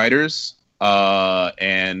 28 writers.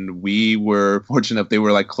 And we were fortunate enough, they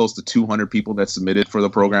were like close to 200 people that submitted for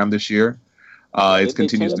the program this year. It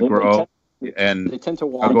continues to grow. And they tend to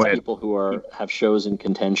want people who have shows in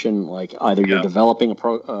contention, like either you're developing a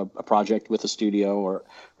project with a studio or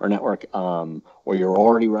network, or you're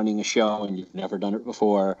already running a show and you've never done it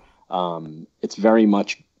before. It's very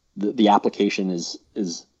much the application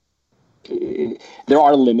is there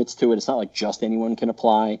are limits to it. It's not like just anyone can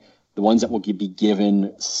apply. The ones that will be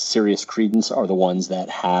given serious credence are the ones that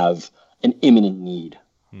have an imminent need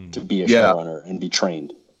to be a showrunner and be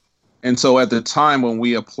trained. And so at the time when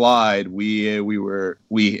we applied, we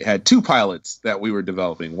had two pilots that we were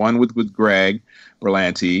developing. One with Greg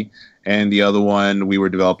Berlanti, and the other one we were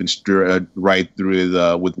developing right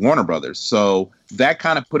through with Warner Brothers. So that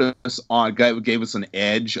kind of put us on, gave us an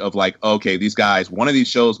edge of like, okay, these guys, one of these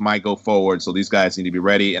shows might go forward, so these guys need to be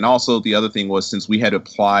ready. And also the other thing was, since we had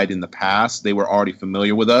applied in the past, they were already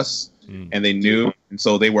familiar with us and they knew, and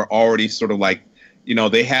so they were already sort of like, you know,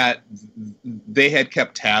 they had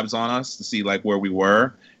kept tabs on us to see like where we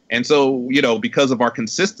were. And so, you know, because of our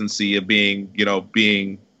consistency of being, I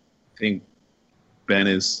think Ben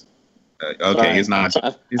is okay. He's not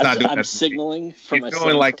doing that. I'm signaling for he's myself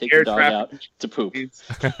doing like to take air the dog traffic out to poop.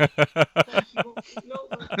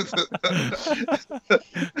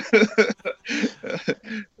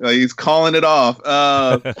 He's calling it off.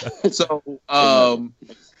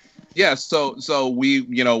 Yeah, so we,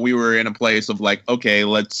 we were in a place of like, okay,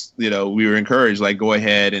 let's, we were encouraged, like, go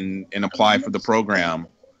ahead and apply for the program.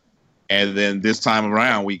 And then this time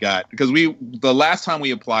around because the last time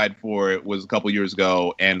we applied for it was a couple years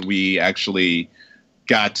ago, and we actually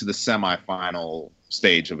got to the semifinal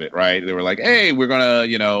stage of it, right? They were like, hey, we're going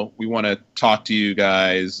to, we want to talk to you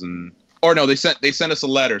guys. They sent us a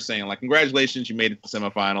letter saying like, congratulations, you made it to the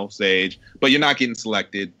semifinal stage, but you're not getting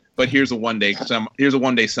selected. But here's a one-day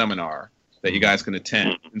seminar that you guys can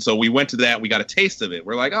attend. And so we went to that. We got a taste of it.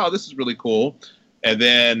 We're like, oh, this is really cool. And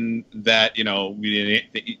then that, we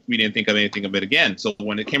didn't think of anything of it again. So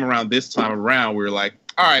when it came around this time around, we were like,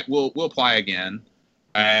 all right, we'll apply again.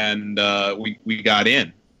 And we got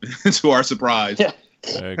in to our surprise. Yeah.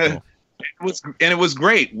 Very cool. It was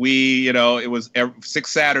great. It was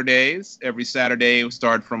 6 Saturdays. Every Saturday would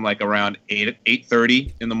start from like around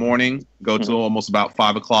 8:30 in the morning, go to almost about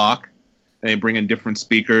 5 o'clock. And they bring in different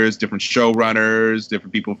speakers, different showrunners,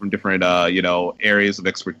 different people from different areas of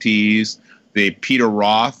expertise. Peter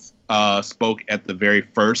Roth spoke at the very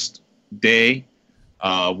first day,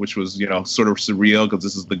 which was sort of surreal, because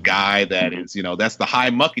this is the guy that is that's the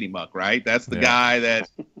high muckety muck, right? That's the guy that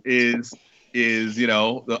is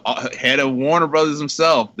the head of Warner Brothers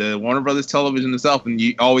himself, the Warner Brothers Television himself. And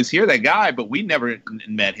you always hear that guy, but we never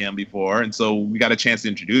met him before. And so we got a chance to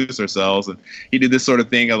introduce ourselves. And he did this sort of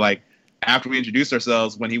thing of like, after we introduced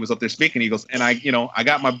ourselves, when he was up there speaking, he goes, and I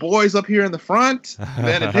got my boys up here in the front,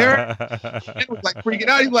 Ben and Derek. He was like freaking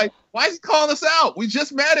out. He's like, why is he calling us out? We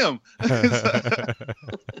just met him.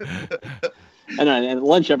 And at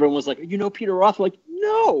lunch, everyone was like, Peter Roth? We're like,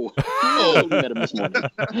 no. We met him this morning.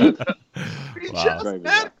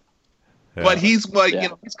 Wow. But he's like, Yeah. you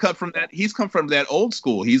know, he's come from that old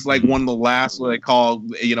school. He's like one of the last what they call,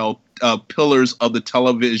 you know, pillars of the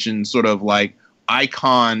television sort of like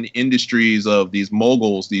icon industries of these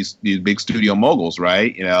moguls, these big studio moguls,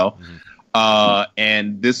 right? You know,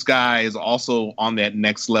 and this guy is also on that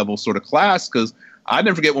next level sort of class, because I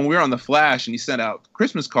never forget when we were on The Flash and he sent out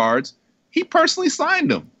Christmas cards, he personally signed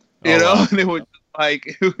them, you know, wow. and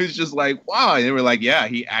it was just like, wow. And they were like, yeah,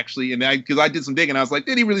 he actually, and because I did some digging, I was like,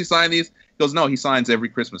 did he really sign these? He goes, no, he signs every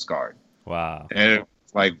Christmas card. Wow. And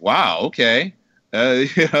it's like, wow, okay. You know,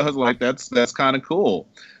 I was like, that's kind of cool.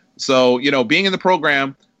 So, you know, being in the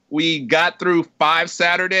program, we got through 5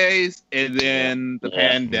 Saturdays, and then the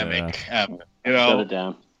pandemic happened. You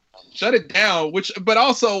know, shut it down. But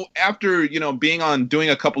also after, you know, doing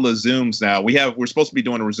a couple of Zooms now, we're supposed to be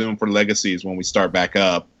doing a Zoom for Legacies when we start back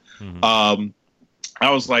up. I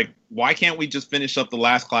was like, why can't we just finish up the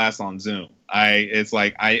last class on Zoom? I'm gonna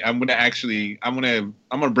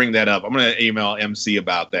bring that up. I'm gonna email MC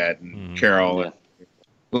about that and Carol. Yeah.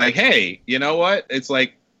 Like, hey, you know what? It's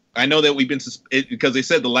like, I know that we've been because they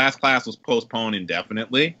said the last class was postponed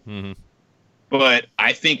indefinitely. But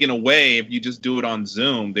I think in a way, if you just do it on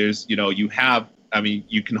Zoom, there's, you know, you can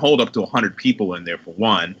hold up to 100 people in there for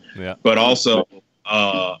one. Yeah. But also,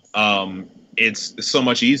 it's so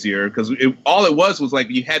much easier because all it was like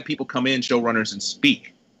you had people come in, showrunners, and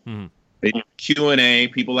speak. They do Q&A,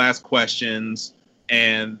 people ask questions,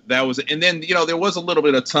 and that was. And then, you know, there was a little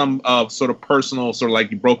bit of some sort of personal, sort of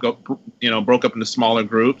like you broke up into smaller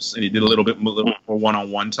groups, and you did a little more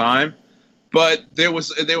one-on-one time. But there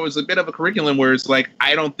was a bit of a curriculum where it's like,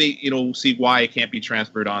 I don't think, you know, see why it can't be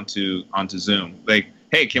transferred onto Zoom. Like,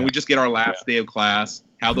 hey, can we just get our last day of class,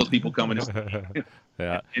 have those people come in and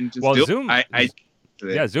just do Zoom.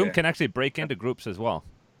 it? Zoom can actually break into groups as well.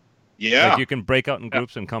 Yeah, like you can break out in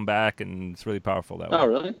groups and come back, and it's really powerful that way. Oh,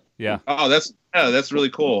 really? Yeah. Oh, that's really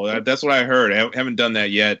cool. That's what I heard. I haven't done that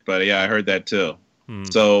yet, but yeah, I heard that too.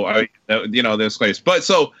 So you know, there's place. But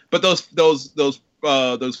those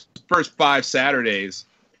first 5 Saturdays,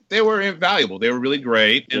 they were invaluable. They were really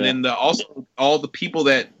great. And then also all the people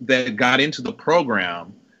that got into the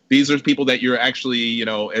program, these are people that you're actually, you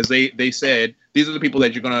know, as they said, these are the people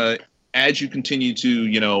that you're going to, as you continue to,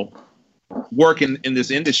 you know, work in this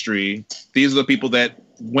industry, these are the people that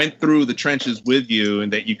went through the trenches with you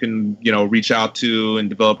and that you can, you know, reach out to and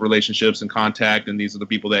develop relationships and contact. And these are the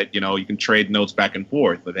people that, you know, you can trade notes back and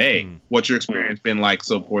forth. But hey, what's your experience been like,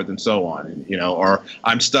 so forth and so on, and, you know, or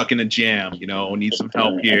I'm stuck in a jam, you know, need some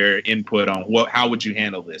help here, input on how would you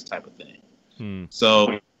handle this type of thing.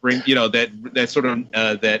 So bring, you know, that sort of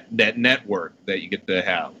that network that you get to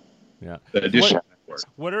have. Yeah. The additional.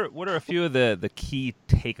 What are a few of the key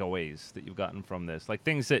takeaways that you've gotten from this? Like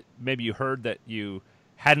things that maybe you heard that you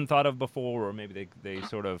hadn't thought of before, or maybe they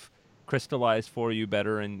sort of crystallized for you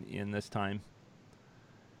better in this time?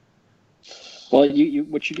 Well, you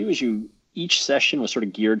what you do is each session was sort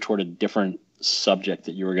of geared toward a different subject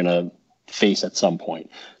that you were going to face at some point.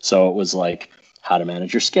 So it was like how to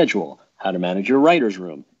manage your schedule, how to manage your writer's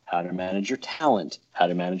room, how to manage your talent, how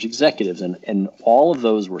to manage executives. And all of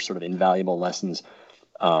those were sort of invaluable lessons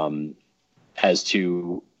as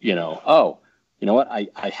to, you know, you know what,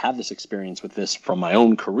 I have this experience with this from my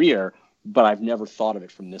own career, but I've never thought of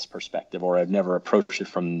it from this perspective, or I've never approached it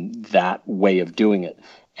from that way of doing it.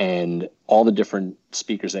 And all the different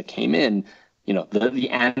speakers that came in, you know, the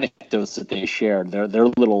anecdotes that they shared, their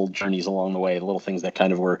little journeys along the way, the little things that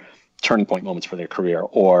kind of were turning point moments for their career,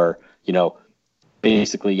 or, you know,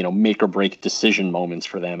 basically, you know, make or break decision moments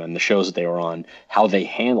for them and the shows that they were on, how they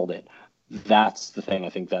handled it. That's the thing I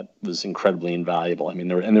think that was incredibly invaluable. I mean,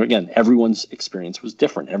 again, everyone's experience was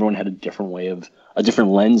different. Everyone had a different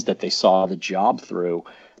lens that they saw the job through,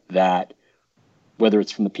 that whether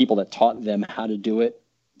it's from the people that taught them how to do it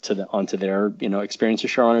onto their, you know, experience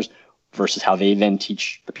as showrunners versus how they then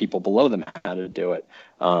teach the people below them how to do it.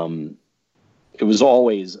 It was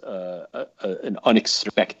always an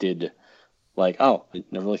unexpected, like, oh, I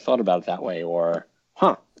never really thought about it that way, or,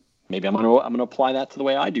 maybe I'm gonna apply that to the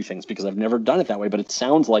way I do things because I've never done it that way, but it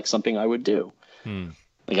sounds like something I would do.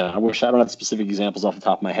 Again, I wish I don't have specific examples off the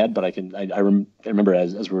top of my head, but I remember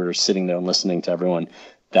as we were sitting there and listening to everyone,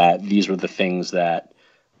 that these were the things that,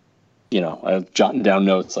 you know, I was jotting down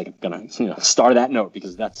notes, like I'm gonna, you know, star that note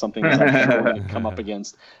because that's something that I'm going to come up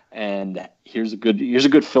against. And here's a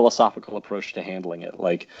good philosophical approach to handling it.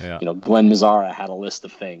 Like, you know, Glenn Mazzara had a list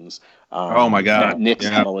of things. Oh my God, Matt Nix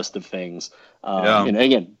had a list of things. And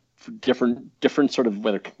again, different sort of,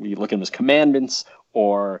 whether we look at them as commandments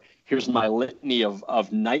or here's my litany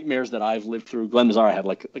of nightmares that I've lived through. Glenn Mazzara had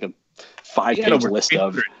like a 5-page list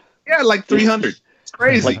of. Yeah, like 300. It's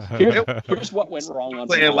crazy. Here's what went wrong on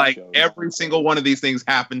saying like shows. every single one of these things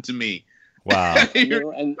happened to me. Wow.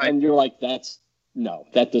 and you're like, that's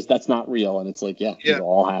not real. And it's like, yeah, it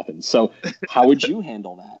all happened. So how would you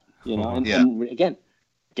handle that? You know, and again,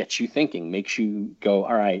 gets you thinking, makes you go,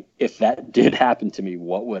 all right, if that did happen to me,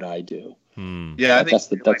 what would I do? Yeah, I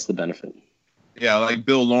think that's the benefit. Yeah, like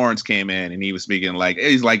Bill Lawrence came in and he was speaking like,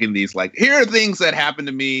 he's like in these like, here are things that happened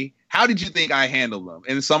to me. How did you think I handled them?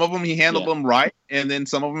 And some of them he handled them right, and then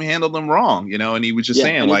some of them he handled them wrong. You know, and he was just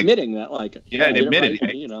saying like, admitting that, like, and admitted,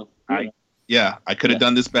 right, you know, I could have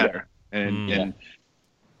done this better. And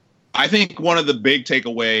I think one of the big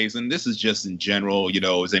takeaways, and this is just in general, you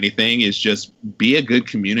know, as anything, is just be a good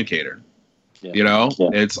communicator. Yeah. You know,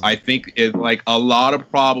 I think like a lot of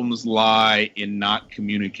problems lie in not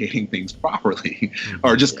communicating things properly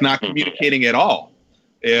or just not communicating at all.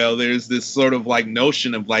 You know, there's this sort of like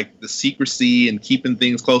notion of like the secrecy and keeping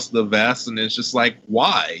things close to the vest. And it's just like,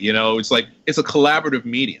 why? You know, it's like it's a collaborative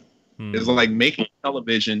medium. It's like making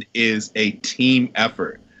television is a team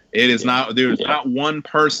effort. It is not, there's not one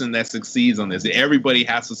person that succeeds on this. Everybody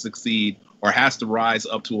has to succeed or has to rise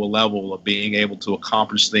up to a level of being able to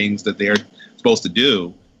accomplish things that they're supposed to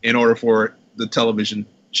do in order for the television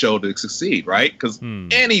show to succeed, right? Because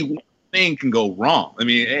any thing can go wrong. I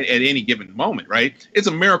mean, at any given moment, right? It's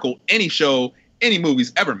a miracle any show, any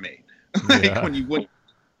movie's ever made. Like when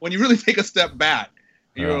you really take a step back,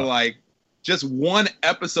 you're like, just one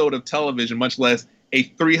episode of television, much less a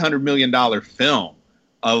 $300 million film,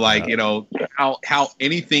 like, you know, how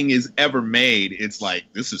anything is ever made. It's like,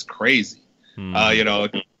 this is crazy. You know,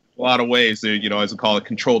 a lot of ways, you know, as we call it,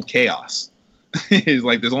 controlled chaos. It's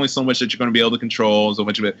like there's only so much that you're going to be able to control, so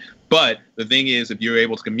much of it. But the thing is, if you're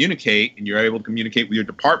able to communicate and you're able to communicate with your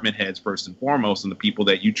department heads first and foremost, and the people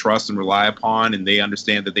that you trust and rely upon, and they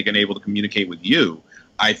understand that they can able to communicate with you,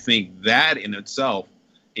 I think that in itself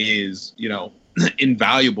is, you know,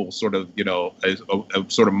 invaluable sort of, you know, a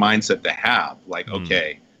sort of mindset to have. Like,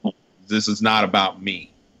 okay, this is not about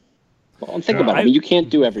me. Well, and think about it. I mean, you can't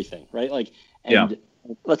do everything, right? Like, and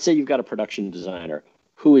let's say you've got a production designer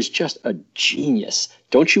who is just a genius.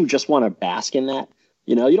 Don't you just want to bask in that?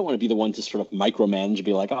 You know, you don't want to be the one to sort of micromanage and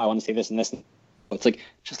be like, oh, I want to say this and this. It's like,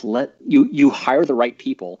 just let you hire the right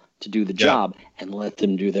people to do the job and let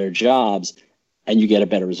them do their jobs, and you get a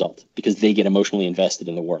better result because they get emotionally invested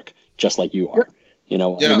in the work, just like you are. You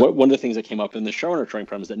know, I mean, one of the things that came up in the showrunner training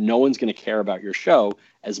program is that no one's going to care about your show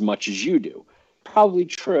as much as you do. Probably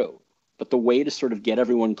true. But the way to sort of get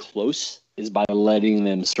everyone close is by letting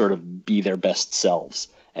them sort of be their best selves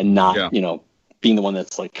and not, you know, being the one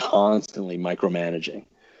that's like constantly micromanaging.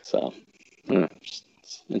 So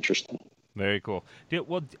it's interesting. Very cool.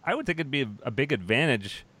 Well, I would think it'd be a big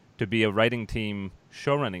advantage to be a writing team,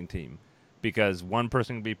 showrunning team, because one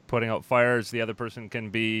person can be putting out fires, the other person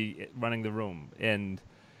can be running the room, and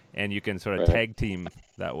you can sort of tag team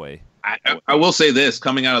that way. I will say this,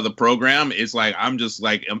 coming out of the program, it's like I'm just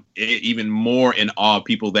like even more in awe of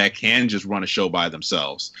people that can just run a show by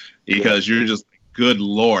themselves, because you're just, good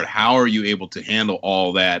Lord, how are you able to handle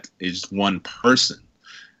all that as one person?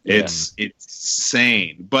 It's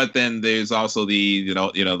insane. But then there's also the you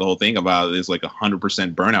know the whole thing about it is like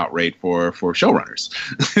 100% burnout rate for showrunners.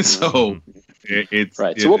 So it's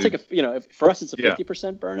right. So we'll take for us it's a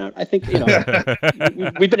 50% burnout. I think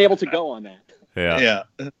we've been able to go on that.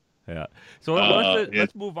 Yeah. So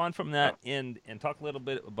let's move on from that and talk a little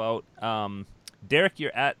bit about Derek.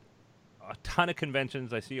 You're at a ton of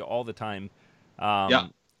conventions. I see you all the time.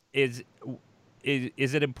 Is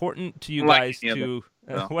it important to you guys to?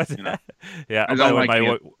 What's that? Yeah.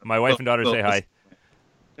 My wife and daughter say hi.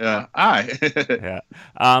 Yeah. Hi.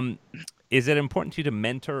 Yeah. Is it important to you to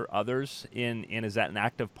mentor others and is that an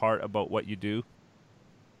active part about what you do?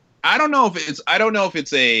 I don't know if it's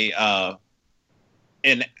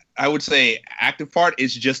I would say active part.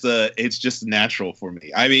 It's just natural for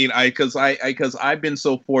me. I mean, because I've been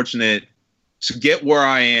so fortunate to get where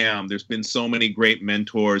I am. There's been so many great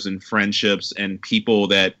mentors and friendships and people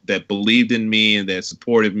that believed in me and that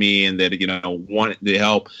supported me and that, wanted to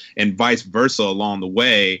help, and vice versa along the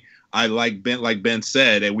way. I like Ben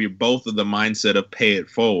said, and we're both of the mindset of pay it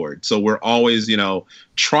forward. So we're always,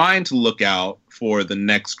 trying to look out for the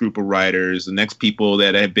next group of writers, the next people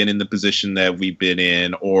that have been in the position that we've been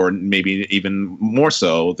in, or maybe even more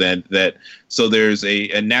so than that. So there's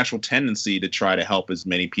a natural tendency to try to help as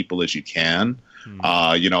many people as you can,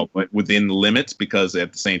 but within the limits, because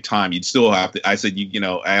at the same time, you'd still have to,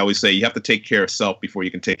 I always say you have to take care of self before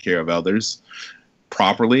you can take care of others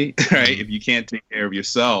properly, right? If you can't take care of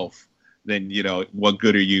yourself, then what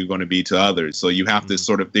good are you going to be to others? So you have to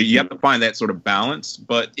you have to find that sort of balance.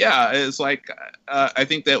 But yeah, it's like I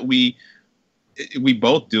think that we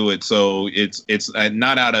both do it, so it's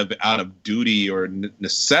not out of duty or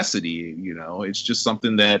necessity. It's just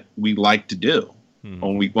something that we like to do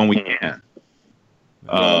when we can.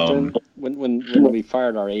 When we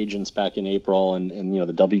fired our agents back in April, and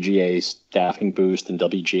the WGA staffing boost and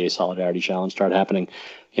WGA Solidarity Challenge started happening,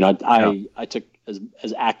 I took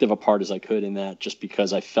as active a part as I could in that, just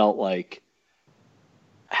because I felt like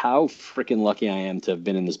how freaking lucky I am to have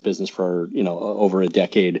been in this business for over a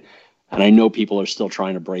decade. And I know people are still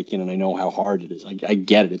trying to break in, and I know how hard it is. I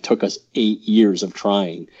get it. It took us 8 years of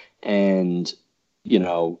trying. And,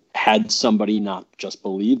 had somebody not just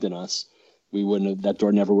believed in us, that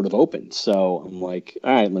door never would have opened. So I'm like,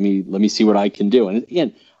 all right, let me see what I can do. And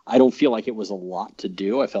again, I don't feel like it was a lot to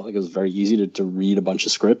do. I felt like it was very easy to read a bunch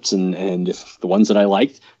of scripts, and if the ones that I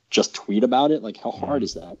liked, just tweet about it. Like, how hard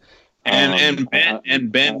is that?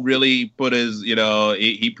 And Ben really put his,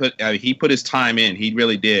 he put his time in. He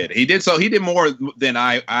really did. He did more than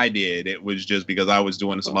I did. It was just because I was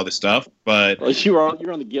doing some other stuff. But you're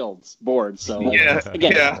on the guild's board, so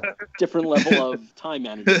different level of time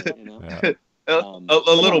management.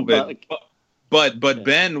 A little bit. But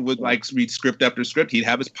Ben would read script after script. He'd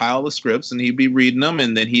have his pile of scripts and he'd be reading them,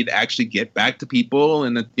 and then he'd actually get back to people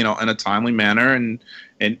in a timely manner, and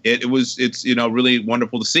it's really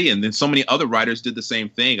wonderful to see. And then so many other writers did the same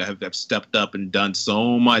thing. Have stepped up and done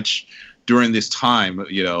so much during this time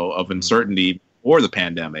of uncertainty or the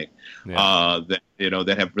pandemic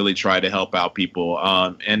that have really tried to help out people.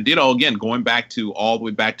 And again, going all the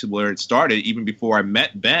way back to where it started, even before I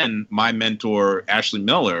met Ben, my mentor Ashley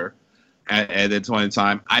Miller. At that point in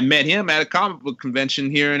time, I met him at a comic book convention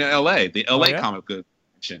here in LA, the LA Comic Book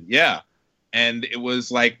Convention. Yeah. And it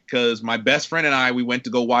was because my best friend and I, we went to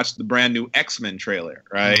go watch the brand new X-Men trailer,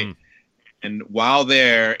 right? Mm-hmm. And while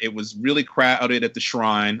there, it was really crowded at the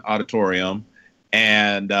Shrine Auditorium.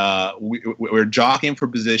 And we're jockeying for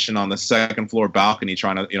position on the second floor balcony,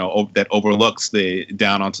 trying to, that overlooks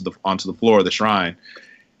down onto the floor of the Shrine.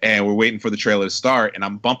 And we're waiting for the trailer to start, and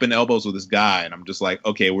I'm bumping elbows with this guy, and I'm just like,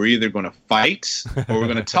 okay, we're either going to fight or we're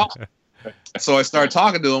going to talk. So I started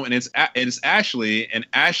talking to him, and it's Ashley, and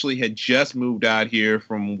Ashley had just moved out here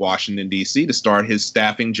from Washington, D.C. to start his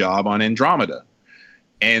staffing job on Andromeda.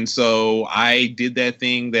 And so I did that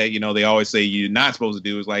thing that, they always say you're not supposed to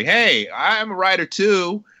do, is like, hey, I'm a writer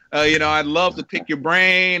too. I'd love to pick your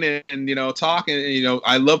brain and talk, and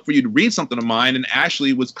I'd love for you to read something of mine. And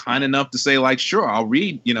Ashley was kind enough to say, sure, I'll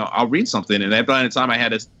read something. And at the time I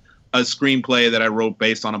had a screenplay that I wrote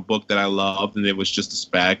based on a book that I loved, and it was just a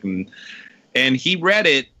spec. And he read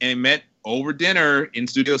it and met over dinner in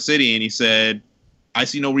Studio City, and he said, I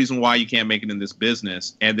see no reason why you can't make it in this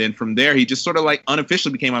business. And then from there, he just sort of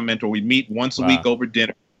unofficially became my mentor. We'd meet once a week over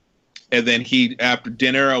dinner. And then after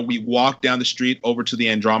dinner, we walked down the street over to the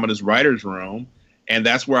Andromeda's writer's room. And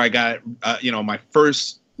that's where I got, my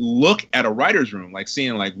first look at a writer's room,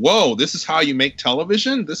 seeing whoa, this is how you make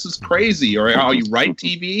television? This is crazy. Or how you write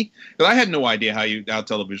TV? Because I had no idea how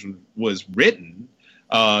television was written.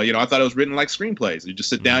 I thought it was written like screenplays. You just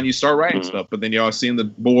sit down, you start writing stuff. But then you're seeing the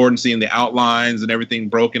board and seeing the outlines and everything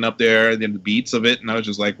broken up there, and then the beats of it. And I was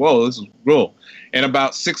just like, whoa, this is cool. And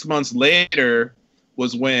about 6 months later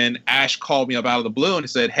was when Ash called me up out of the blue and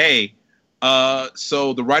said, hey,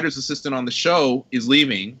 so the writer's assistant on the show is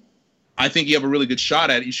leaving. I think you have a really good shot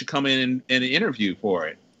at it. You should come in and interview for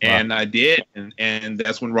it. Wow. And I did. And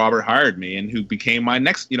that's when Robert hired me, and who became my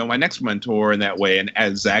next mentor in that way. And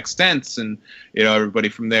as Zach Stentz and, everybody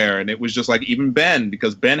from there. And it was just even Ben,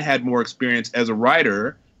 because Ben had more experience as a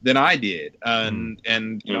writer than I did.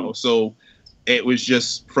 So it was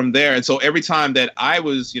just from there. And so every time that I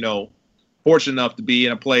was, fortunate enough to be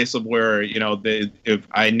in a place of where, if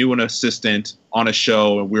I knew an assistant on a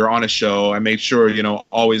show and we were on a show, I made sure,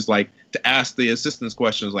 always to ask the assistants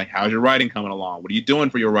questions how's your writing coming along? What are you doing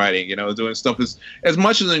for your writing? Doing stuff as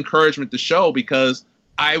much as encouragement to show, because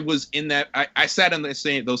I was in that, I sat in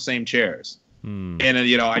those same chairs. And,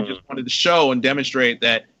 I just wanted to show and demonstrate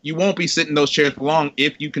that you won't be sitting in those chairs for long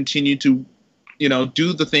if you continue to,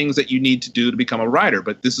 do the things that you need to do to become a writer.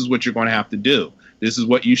 But this is what you're going to have to do. This is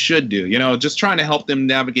what you should do. Just trying to help them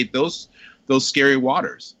navigate those scary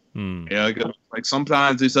waters.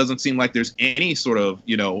 Sometimes it doesn't seem like there's any sort of,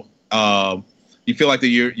 you feel like that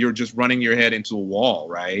you're just running your head into a wall,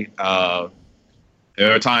 right?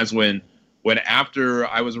 There are times when after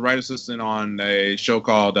I was a writer assistant on a show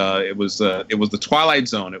called it was the Twilight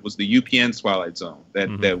Zone. It was the UPN's Twilight Zone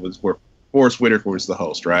that was where Forrest Whitaker was the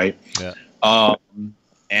host, right? Yeah.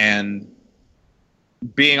 And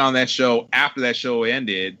being on that show after that show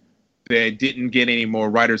ended, they didn't get any more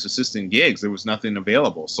writer's assistant gigs. There was nothing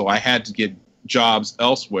available. So I had to get jobs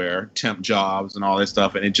elsewhere, temp jobs and all that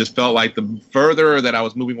stuff. And it just felt like the further that I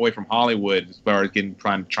was moving away from Hollywood, as far as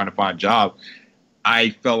trying to find jobs, I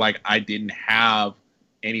felt like I didn't have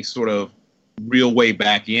any sort of real way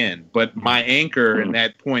back in. But my anchor in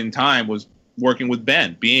that point in time was working with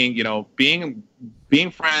Ben, being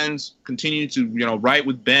friends, continuing to, write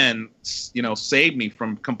with Ben, saved me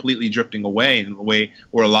from completely drifting away in a way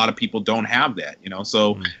where a lot of people don't have that,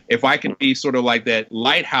 So if I can be sort of like that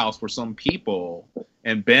lighthouse for some people,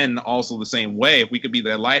 and Ben also the same way, if we could be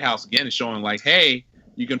that lighthouse again, showing like, hey,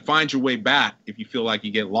 you can find your way back if you feel like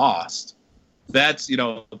you get lost. That's,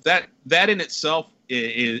 that in itself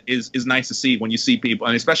is nice to see when you see people,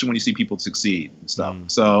 and especially when you see people succeed and stuff.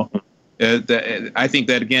 So I think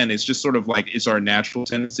that, again, it's just sort of like it's our natural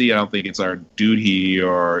tendency. I don't think it's our duty,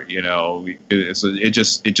 or it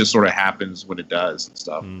just sort of happens when it does and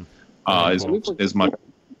stuff. As much,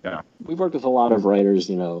 yeah. We've worked with a lot of writers,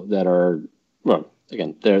 that are, well,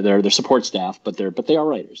 again, they're support staff, but they are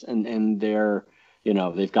writers, and they're,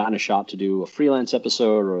 they've gotten a shot to do a freelance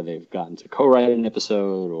episode, or they've gotten to co-write an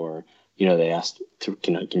episode, or they asked to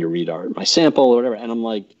can you read my sample or whatever, and I'm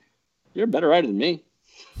like, you're a better writer than me.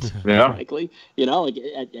 Yeah, frankly, like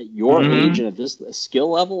at your age and at this skill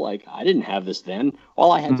level, like I didn't have this then.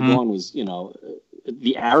 All I had to go on was,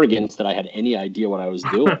 the arrogance that I had any idea what I was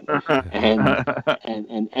doing, and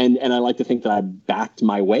I like to think that I backed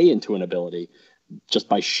my way into an ability just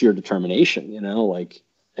by sheer determination, and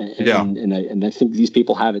I think these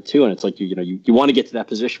people have it too, and it's like you want to get to that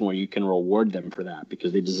position where you can reward them for that,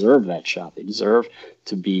 because they deserve that shot. They deserve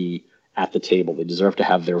to be at the table. They deserve to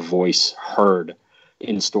have their voice heard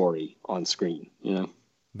in story on screen.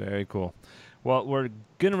 Very cool. Well, we're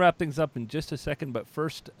going to wrap things up in just a second, but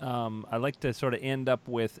first I'd like to sort of end up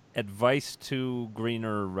with advice to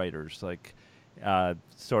greener writers, like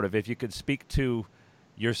sort of if you could speak to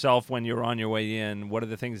yourself when you're on your way in, what are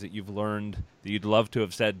the things that you've learned that you'd love to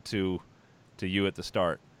have said to you at the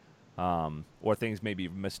start, or things, maybe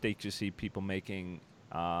mistakes you see people making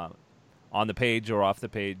on the page or off the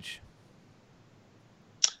page?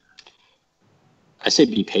 I say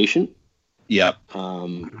be patient. Yep. You're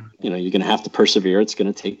going to have to persevere. It's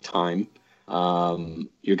going to take time.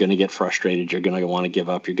 You're going to get frustrated. You're going to want to give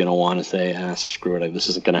up. You're going to want to say, screw it, this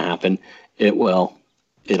isn't going to happen. It will.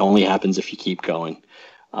 It only happens if you keep going.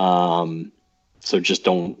 So just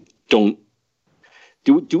don't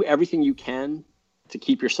do everything you can to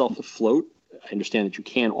keep yourself afloat. I understand that you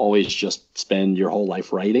can't always just spend your whole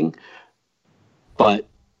life writing, but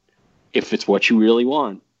if it's what you really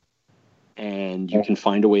want, and you can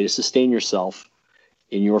find a way to sustain yourself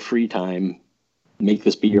in your free time, make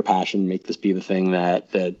this be your passion, make this be the thing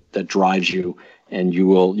that drives you, and you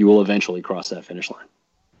will eventually cross that finish line.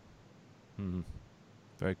 Mm-hmm.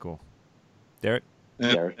 Very cool. Derek?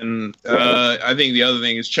 And I think the other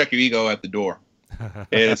thing is check your ego at the door.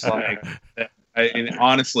 It's like, and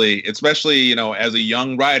honestly, especially, as a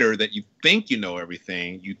young writer, that you think you know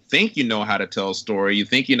everything, you think you know how to tell a story, you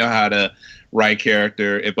think you know how to write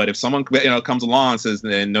character, but if someone comes along and says,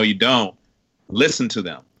 no, you don't, listen to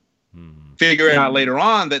them. Figure out later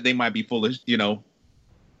on that they might be full of,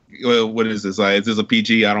 what is this? Is this a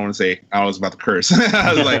PG? I don't want to say. I was about to curse.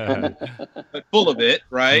 I was like, full of it,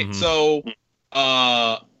 right? Mm-hmm. So,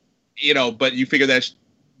 but you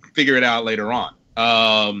figure it out later on.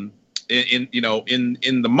 In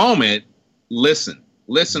the moment, listen,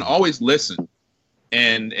 always listen,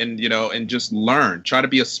 and just learn. Try to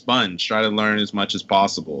be a sponge. Try to learn as much as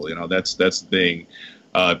possible. That's the thing.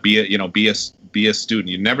 Be a student.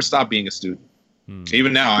 You never stop being a student.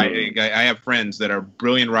 Even now, I have friends that are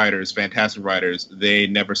brilliant writers, fantastic writers. They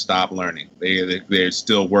never stop learning. They're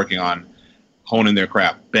still working on honing their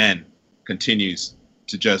craft. Ben continues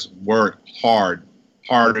to just work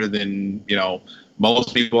harder than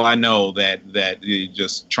most people I know that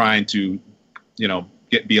just trying to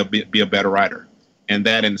be a better writer. And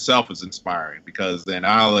that in itself is inspiring, because then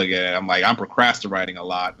I look at it, I'm like, I'm procrastinating a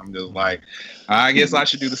lot. I'm just like, I guess I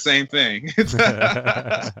should do the same thing.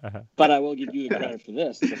 But I will give you the credit for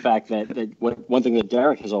this. The fact that one thing that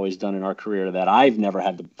Derek has always done in our career that I've never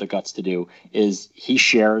had the guts to do is he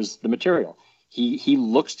shares the material. He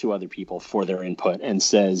looks to other people for their input and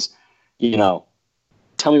says,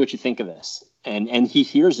 tell me what you think of this. And he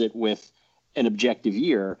hears it with an objective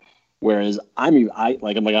ear. Whereas I don't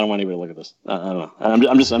want anybody to look at this. I don't know.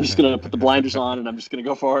 I'm just going to put the blinders on, and I'm just going to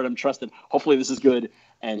go forward. I'm trusted. Hopefully this is good.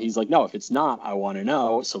 And he's like, no, if it's not, I want to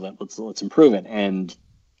know. So let's improve it. And,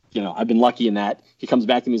 I've been lucky in that he comes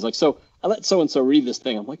back to me. He's like, so I let so-and-so read this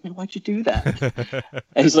thing. I'm like, man, why'd you do that?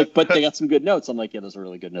 And he's like, but they got some good notes. I'm like, yeah, those are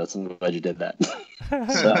really good notes. I'm glad you did that.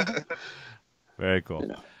 So, very cool.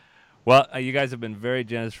 Well, you guys have been very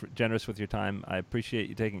generous with your time. I appreciate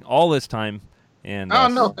you taking all this time. And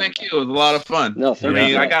no, thank you. It was a lot of fun. No, I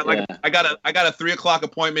mean, I got a 3:00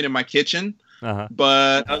 appointment in my kitchen,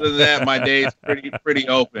 but other than that, my day is pretty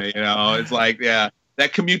open. You know, it's like,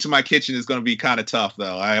 that commute to my kitchen is going to be kind of tough,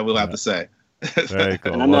 though. I will have to say. Very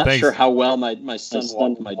cool. And I'm not sure how well my son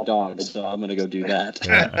walked my dog, so I'm going to go do that.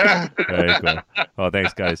 Very cool. Well,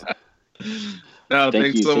 thanks, guys. No, Thank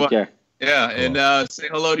thanks you. so much. Care. Yeah, cool. And say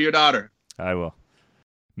hello to your daughter. I will.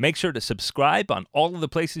 Make sure to subscribe on all of the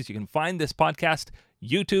places you can find this podcast: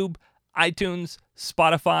 YouTube, iTunes,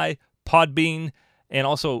 Spotify, Podbean, and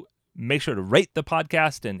also make sure to rate the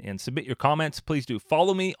podcast and submit your comments. Please do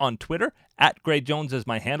follow me on Twitter, @GrayJones is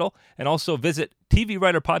my handle, and also visit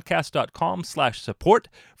tvwriterpodcast.com/support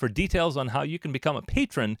for details on how you can become a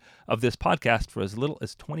patron of this podcast for as little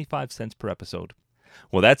as 25 cents per episode.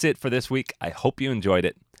 Well, that's it for this week. I hope you enjoyed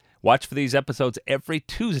it. Watch for these episodes every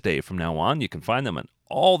Tuesday from now on. You can find them in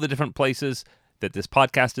all the different places that this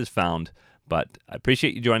podcast is found. But I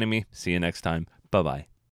appreciate you joining me. See you next time. Bye-bye.